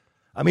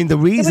 I mean, the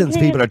reasons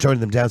people are turning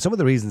them down, some of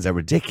the reasons are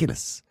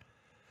ridiculous.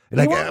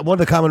 Like, one of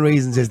the common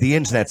reasons is the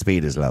internet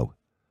speed is low.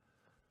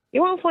 You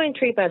won't find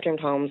 3-bedroom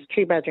homes,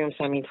 3-bedroom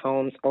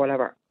semi-homes or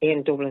whatever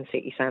in Dublin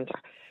city centre.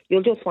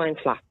 You'll just find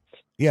flats.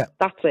 Yeah.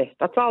 That's it.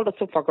 That's all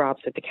that's up for grabs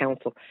at the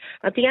council.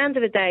 At the end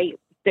of the day,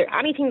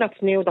 anything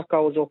that's new that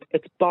goes up,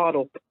 it's bought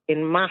up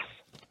in mass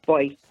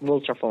by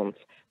vulture funds.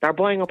 They're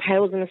buying up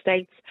housing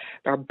estates.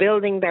 They're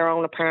building their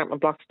own apartment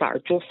blocks that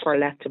are just for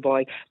Let to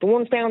Buy. The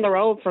ones down the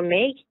road from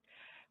me,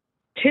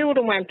 2 of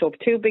them went up,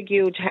 2 big,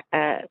 huge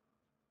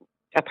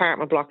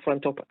apartment blocks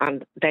went up,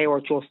 and they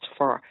were just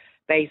for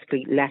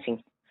basically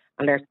letting.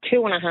 And they're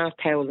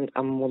 2,500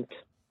 a month.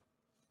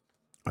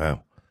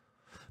 Wow.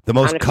 The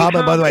most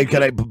common, by the way,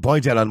 can I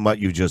point out on what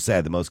you just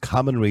said, the most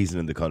common reason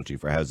in the country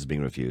for houses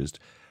being refused,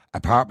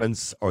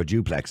 apartments or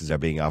duplexes are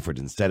being offered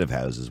instead of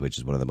houses, which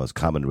is one of the most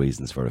common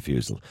reasons for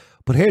refusal.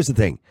 But here's the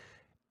thing.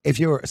 If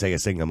you're, say, a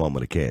single mum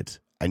with a kid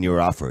and you're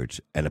offered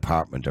an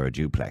apartment or a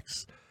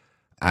duplex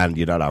and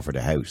you're not offered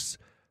a house,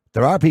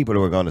 there are people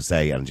who are going to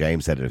say, and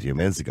James said it a few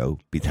minutes ago,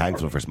 be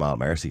thankful for small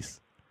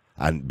mercies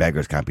and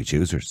beggars can't be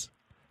choosers.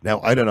 Now,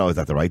 I don't know, is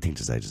that the right thing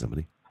to say to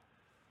somebody?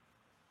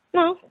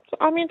 No,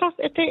 I mean,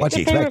 if they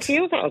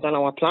refuse it, I don't know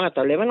what planet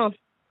they're living on.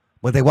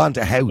 Well, they want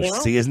a house. You know?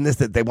 See, isn't this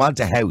that they want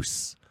a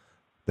house?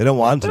 They don't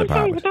want an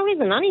apartment. There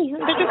isn't any.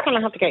 They're just going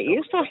to have to get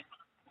used to it.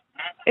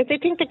 If they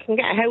think they can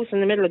get a house in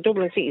the middle of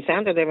Dublin city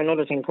centre, they have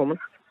another thing coming.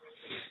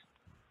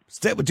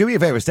 Do me a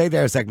favour, stay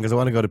there a second, because I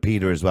want to go to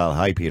Peter as well.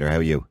 Hi, Peter, how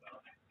are you?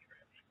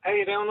 How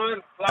you doing,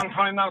 Niall? Long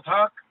time no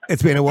talk.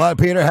 It's been a while,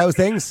 Peter. How's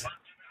things?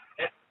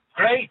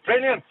 Great,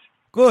 brilliant.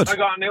 Good. I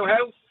got a new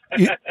house.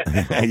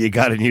 You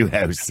got a new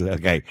house,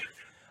 okay.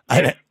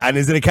 And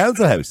is it a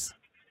council house?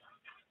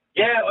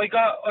 Yeah,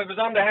 I was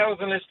on the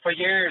housing list for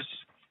years,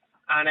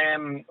 and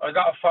I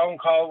got a phone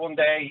call one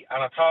day,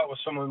 and I thought it was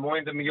someone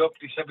winding me up.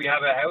 They said, we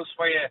have a house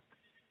for you,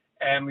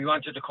 and we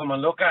want you to come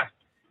and look at.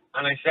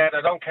 And I said,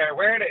 I don't care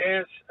where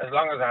it is, as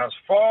long as it has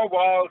 4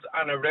 walls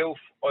and a roof,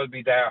 I'll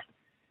be there.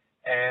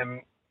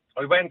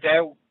 I went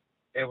out.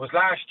 It was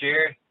last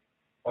year.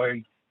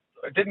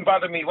 It didn't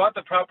bother me what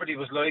the property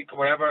was like or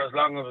whatever, as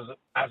long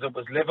as it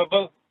was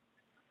livable.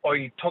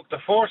 I took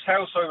the first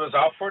house I was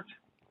offered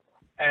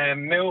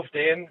and moved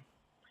in.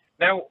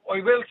 Now,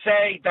 I will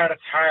say that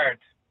it's hard.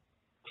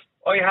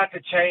 I had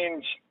to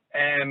change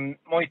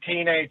my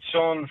teenage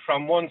son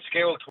from one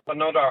school to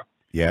another.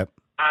 Yeah.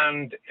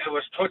 And it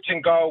was touch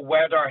and go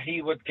whether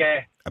he would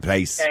get a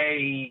place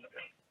in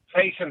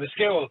the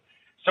school.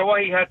 So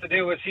what he had to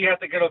do is he had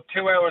to get up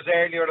 2 hours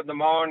earlier in the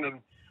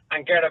morning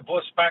and get a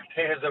bus back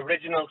to his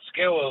original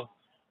school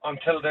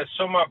until the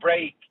summer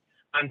break,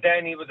 and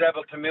then he was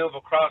able to move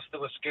across to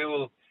a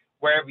school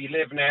where we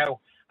live now.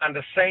 And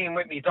the same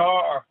with my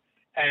daughter,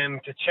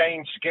 to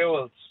change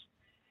schools.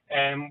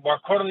 We're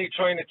currently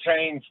trying to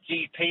change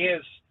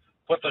GPs,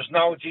 but there's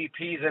no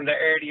GPs in the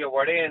area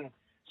we're in,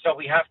 so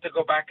we have to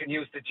go back and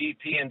use the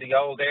GP in the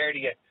old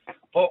area.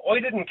 But I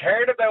didn't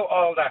care about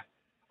all that.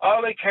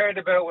 All I cared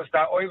about was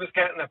that I was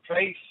getting a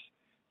place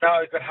that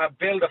I could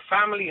build a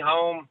family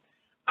home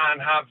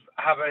and have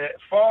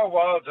 4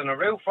 walls and a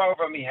roof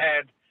over my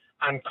head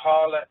and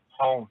call it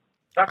home.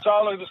 That's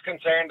all I was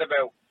concerned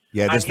about.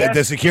 Yeah,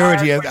 the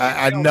security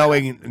and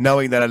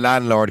knowing that a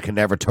landlord can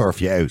never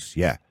turf you out.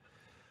 Yeah.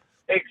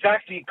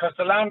 Exactly, because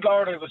the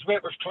landlord I was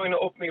with was trying to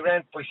up my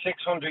rent by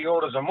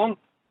 €600 a month.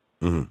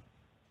 Mm-hmm.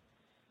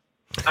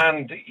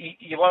 And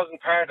he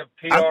wasn't part of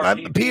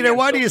PRTB. Peter,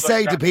 what do you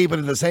say to people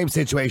in the same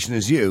situation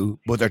as you,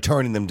 but they're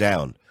turning them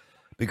down?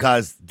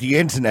 Because the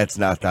internet's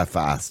not that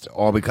fast,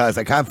 or because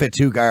I can't fit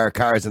 2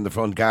 cars in the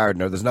front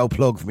garden, or there's no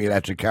plug for my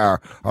electric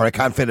car, or I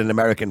can't fit an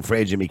American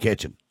fridge in my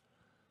kitchen.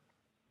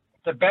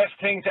 The best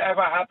thing to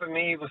ever happen to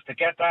me was to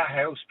get that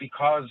house,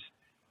 because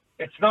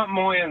it's not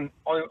mine.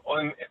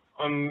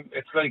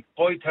 It's like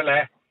buy to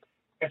let.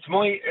 It's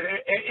my,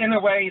 in a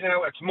way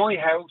now, it's my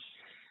house.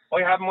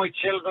 I have my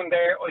children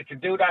there. I can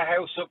do that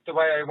house up the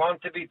way I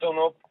want to be done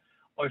up.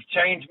 I've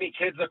changed me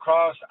kids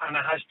across, and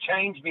it has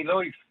changed me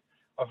life.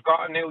 I've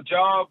got a new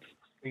job.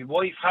 My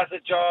wife has a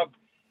job.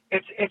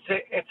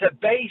 It's a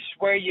base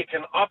where you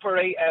can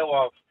operate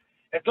out of.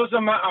 It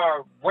doesn't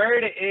matter where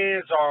it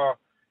is, or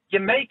you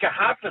make it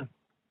happen.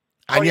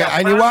 And you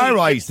are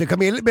right. There can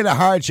be a little bit of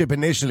hardship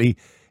initially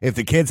if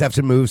the kids have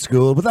to move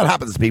school, but that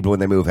happens to people when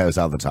they move house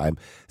all the time.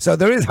 So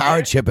there is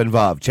hardship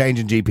involved.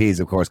 Changing GPs,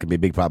 of course, can be a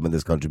big problem in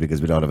this country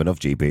because we don't have enough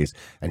GPs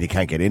and you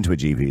can't get into a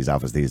GP's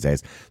office these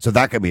days. So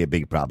that can be a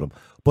big problem.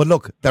 But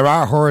look, there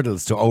are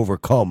hurdles to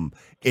overcome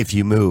if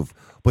you move.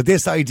 But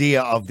this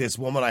idea of this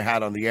woman I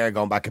had on the air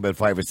going back about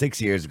 5 or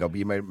 6 years ago,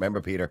 you may remember,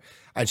 Peter,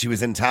 and she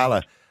was in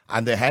Tala,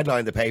 and the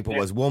headline of the paper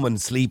was "Woman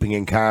Sleeping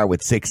in Car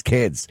with 6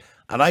 Kids."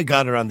 And I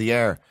got her on the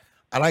air.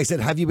 And I said,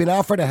 "Have you been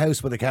offered a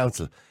house with the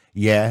council?"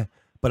 "Yeah,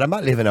 but I'm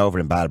not living over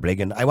in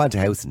Balbriggan. I want a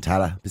house in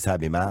Tala beside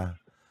me ma."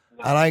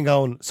 And I'm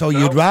going, so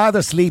you'd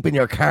rather sleep in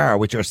your car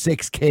with your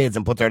 6 kids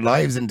and put their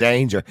lives in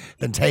danger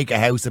than take a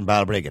house in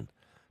Balbriggan?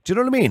 Do you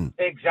know what I mean?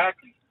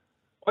 Exactly.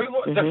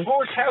 The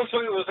first house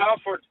I was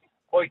offered,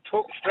 I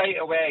took straight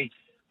away.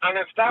 And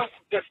if that's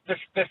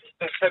the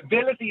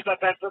stability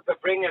that's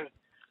bringing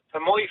to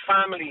my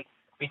family,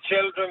 my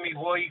children, my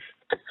wife,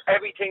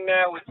 everything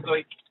now is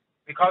like,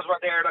 because we're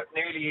there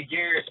nearly a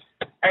year,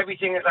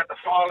 everything is at the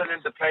falling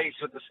into place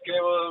with the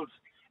schools,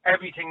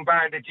 everything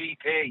bar the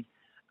GP.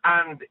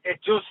 And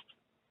it just,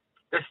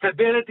 the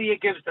stability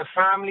it gives the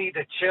family,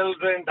 the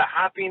children, the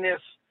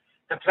happiness,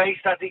 the place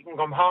that they can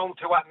come home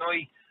to at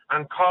night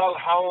and call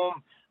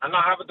home and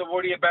not having to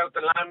worry about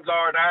the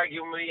landlord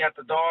arguing with me at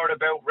the door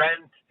about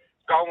rent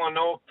going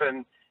up,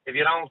 and if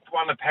you don't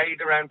want to pay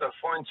the rent, I'll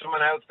find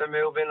someone else to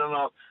move in and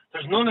all.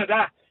 There's none of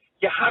that.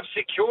 You have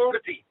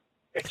security.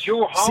 It's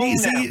your home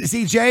now.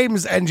 See,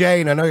 James and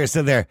Jane, I know you're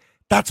still there.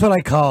 That's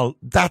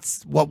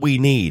what we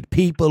need.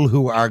 People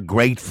who are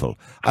grateful.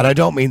 And I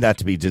don't mean that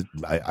to be,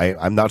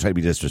 I'm not trying to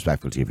be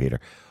disrespectful to you, Peter,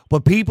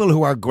 but people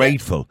who are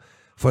grateful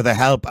for the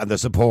help and the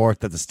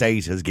support that the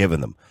state has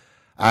given them.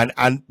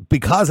 And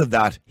because of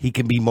that, he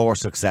can be more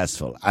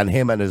successful. And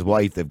him and his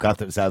wife, they've got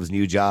themselves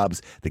new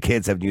jobs. The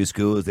kids have new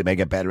schools. They may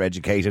get better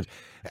educated.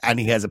 And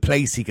he has a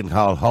place he can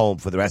call home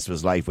for the rest of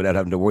his life without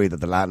having to worry that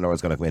the landlord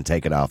is going to come and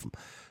take it off him.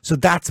 So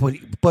that's what,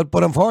 but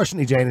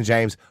unfortunately, Jane and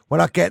James, we're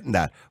not getting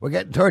that. We're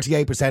getting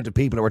 38% of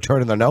people who are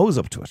turning their nose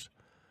up to it.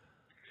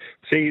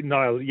 See,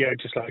 Niall,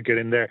 just let me get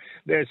in there.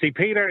 See,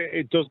 Peter,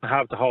 it doesn't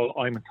have the whole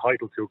 "I'm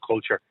entitled to"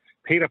 culture.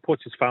 Peter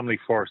puts his family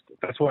first.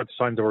 That's what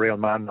signs of a real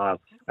man, Niall,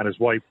 and his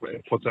wife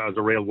puts it as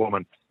a real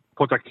woman.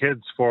 Put their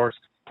kids first.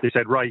 They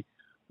said, right,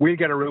 we'll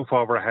get a roof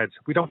over our heads.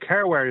 We don't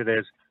care where it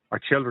is. Our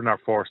children are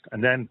first.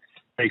 And then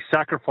they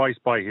sacrifice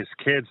by his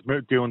kids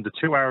doing the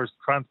 2 hours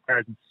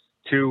transporting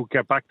to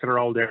get back to their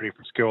old area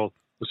for school.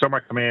 The summer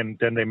come in,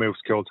 then they move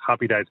schools.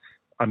 Happy days.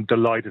 I'm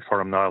delighted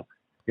for him, Niall.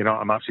 You know,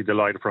 I'm absolutely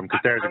delighted for him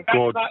because there's a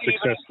good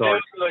success story.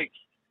 Like,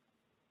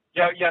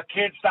 your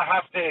kids that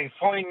have to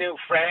find new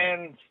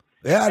friends.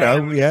 Yeah, I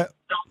know, yeah.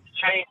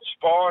 Change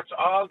sports,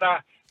 all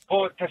that.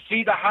 But to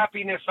see the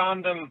happiness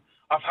on them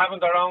of having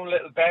their own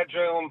little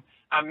bedroom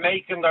and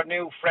making their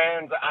new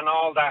friends and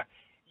all that,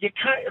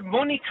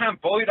 money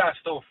can't buy that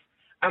stuff.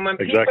 And when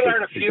people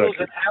are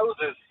refusing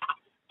houses,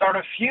 they're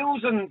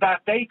refusing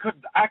that they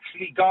could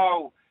actually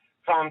go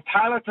from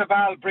Tala to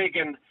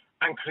Balbriggan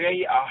and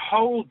create a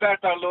whole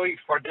better life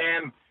for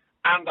them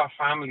and their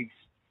families.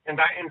 In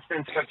that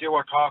instance that you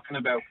were talking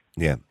about.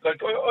 Yeah.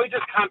 Like, I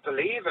just can't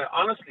believe it,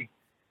 honestly.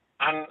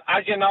 And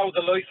as you know,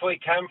 the life I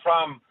came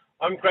from,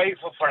 I'm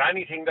grateful for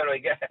anything that I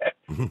get,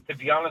 to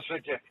be honest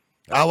with you.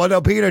 Oh, well,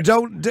 no, Peter,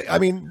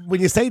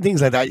 when you say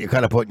things like that, you're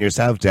kind of putting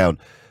yourself down.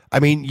 I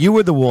mean, you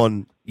were the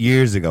one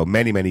years ago,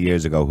 many, many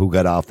years ago, who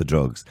got off the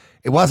drugs.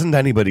 It wasn't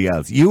anybody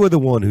else. You were the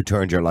one who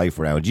turned your life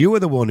around. You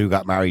were the one who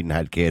got married and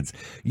had kids.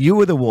 You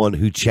were the one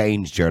who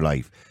changed your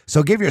life.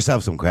 So give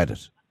yourself some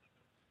credit.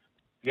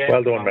 Yeah.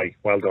 Well done, mate.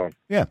 Well done.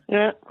 Yeah.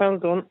 Yeah, well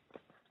done.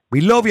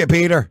 We love you,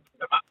 Peter.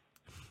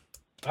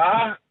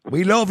 Huh?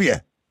 We love you.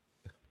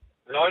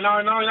 No.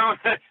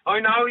 I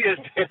know you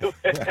do.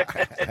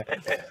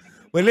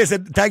 Well,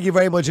 listen, thank you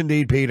very much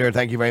indeed, Peter.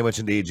 Thank you very much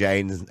indeed,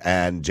 James,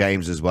 and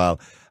James as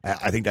well.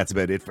 I think that's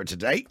about it for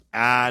today.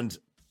 And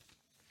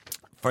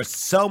for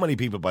so many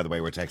people, by the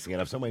way, we're texting in. I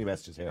have so many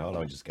messages here. Hold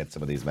on, I'll just get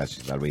some of these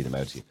messages and I'll read them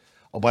out to you.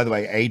 Oh, by the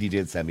way, Adi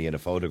did send me in a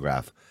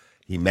photograph.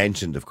 He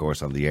mentioned, of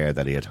course, on the air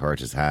that he had hurt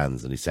his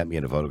hands, and he sent me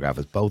in a photograph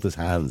as both his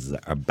hands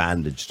are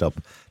bandaged up.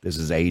 This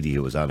is Adi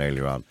who was on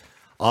earlier on.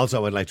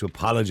 Also, I'd like to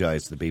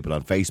apologise to the people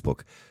on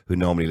Facebook who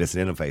normally listen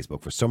in on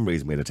Facebook. For some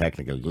reason, we had a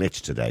technical glitch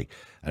today,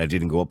 and it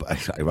didn't go up.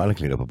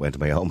 Ironically enough, it went to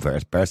my own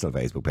personal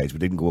Facebook page, but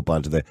didn't go up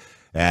onto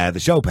the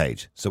show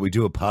page. So we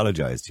do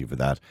apologise to you for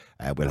that.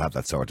 We'll have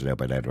that sorted out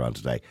by later on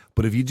today.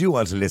 But if you do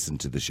want to listen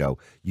to the show,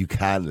 you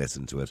can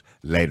listen to it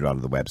later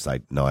on the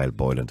website,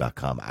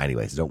 niallboylan.com.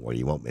 Anyway, so don't worry,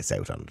 you won't miss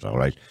out on it, all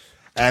right?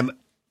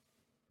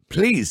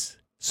 Please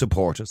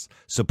support us,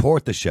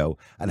 support the show,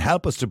 and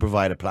help us to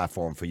provide a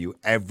platform for you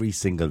every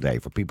single day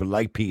for people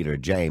like Peter,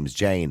 James,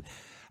 Jane,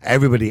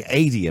 Everybody,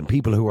 80 and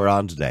people who are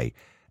on today,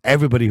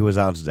 everybody who is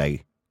on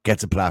today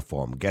gets a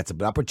platform, gets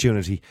an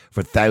opportunity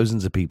for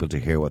thousands of people to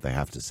hear what they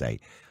have to say.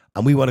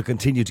 And we want to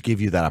continue to give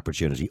you that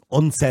opportunity,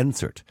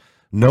 uncensored,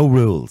 no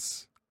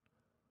rules.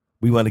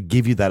 We want to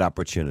give you that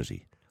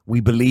opportunity. We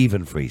believe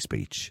in free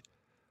speech.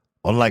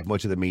 Unlike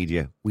much of the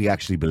media, we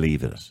actually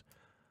believe in it.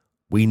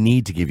 We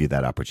need to give you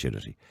that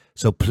opportunity.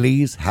 So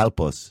please help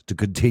us to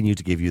continue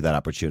to give you that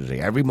opportunity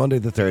every Monday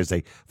to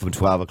Thursday from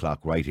 12 o'clock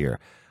right here.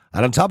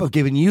 And on top of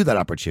giving you that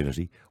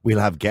opportunity, we'll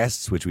have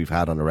guests, which we've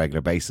had on a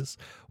regular basis.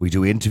 We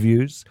do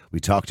interviews. We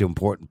talk to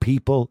important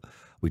people.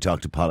 We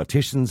talk to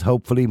politicians,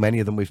 hopefully. Many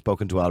of them we've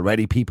spoken to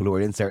already, people who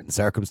are in certain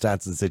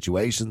circumstances and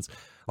situations,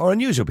 or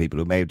unusual people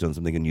who may have done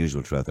something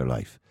unusual throughout their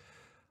life.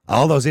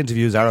 All those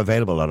interviews are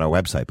available on our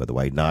website, by the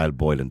way,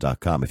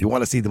 niallboylan.com. If you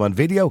want to see them on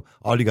video,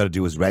 all you got to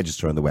do is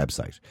register on the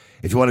website.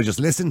 If you want to just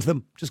listen to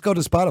them, just go to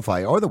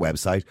Spotify or the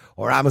website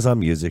or Amazon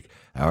Music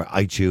or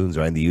iTunes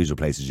or in the usual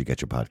places you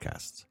get your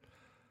podcasts.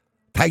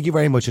 Thank you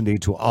very much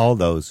indeed to all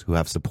those who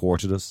have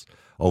supported us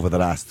over the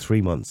last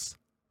 3 months.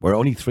 We're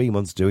only 3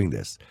 months doing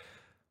this.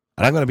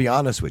 And I'm going to be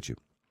honest with you.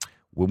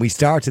 When we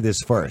started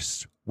this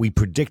first, we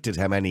predicted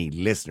how many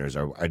listeners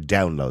or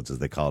downloads, as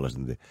they call it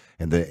in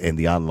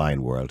the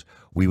online world,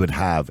 we would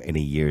have in a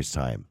year's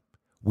time.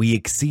 We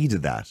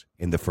exceeded that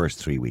in the first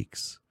 3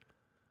 weeks.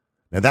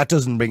 Now, that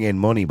doesn't bring in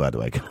money, by the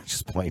way. Can I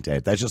just point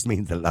out? That just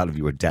means that a lot of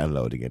you are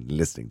downloading it and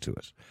listening to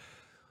it.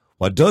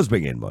 What does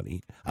bring in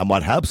money, and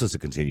what helps us to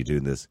continue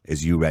doing this,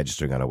 is you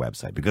registering on our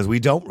website, because we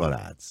don't run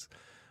ads.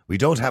 We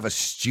don't have a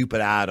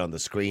stupid ad on the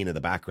screen in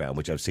the background,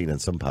 which I've seen in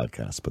some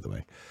podcasts, by the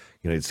way.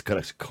 You know, it's kind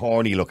of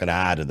corny looking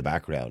ad in the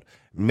background.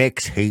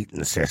 Mix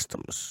heating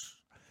systems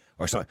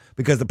or something.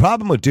 Because the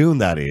problem with doing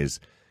that is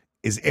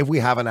if we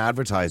have an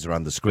advertiser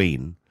on the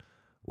screen,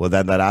 well,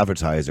 then that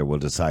advertiser will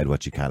decide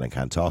what you can and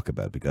can't talk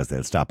about, because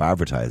they'll stop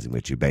advertising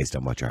with you based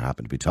on what you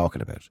happen to be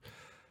talking about.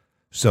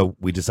 So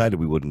we decided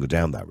we wouldn't go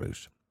down that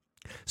route.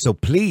 So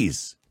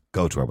please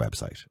go to our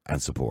website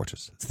and support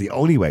us. It's the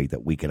only way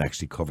that we can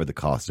actually cover the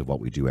cost of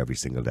what we do every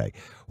single day.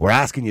 We're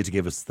asking you to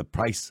give us the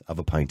price of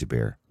a pint of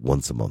beer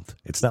once a month.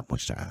 It's not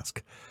much to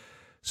ask.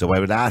 So I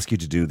would ask you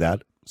to do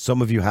that.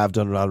 Some of you have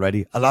done it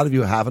already. A lot of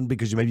you haven't,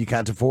 because maybe you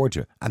can't afford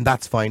to. And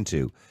that's fine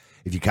too.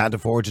 If you can't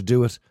afford to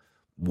do it,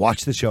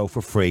 watch the show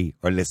for free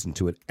or listen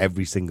to it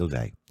every single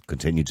day.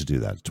 Continue to do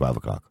that at 12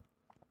 o'clock.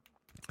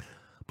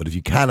 But if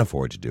you can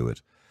afford to do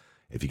it,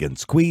 if you can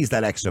squeeze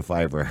that extra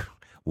fiver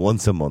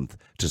once a month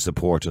to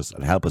support us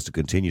and help us to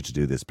continue to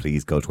do this,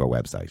 please go to our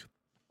website,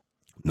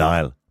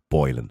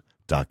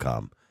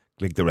 niallboylan.com.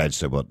 Click the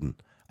register button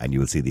and you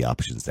will see the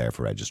options there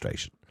for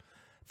registration.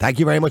 Thank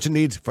you very much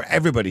indeed for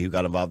everybody who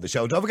got involved in the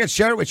show. Don't forget to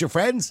share it with your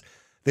friends.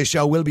 This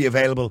show will be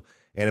available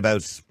in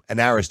about an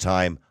hour's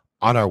time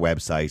on our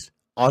website,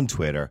 on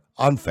Twitter,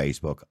 on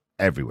Facebook,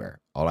 everywhere.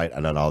 All right,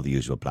 and on all the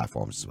usual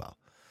platforms as well.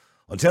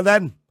 Until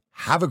then,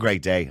 have a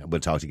great day, and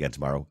we'll talk to you again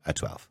tomorrow at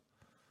 12.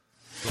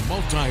 The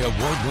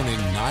multi-award-winning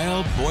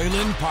Niall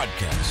Boylan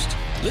Podcast.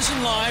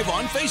 Listen live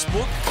on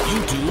Facebook,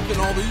 YouTube, and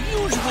all the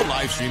usual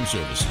live stream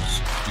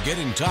services. To get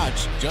in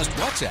touch, just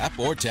WhatsApp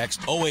or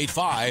text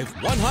 085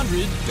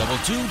 100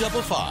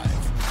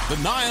 2255. The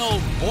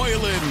Niall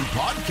Boylan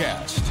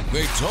Podcast.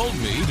 They told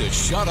me to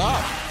shut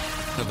up.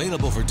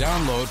 Available for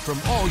download from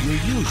all your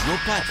usual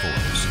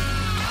platforms.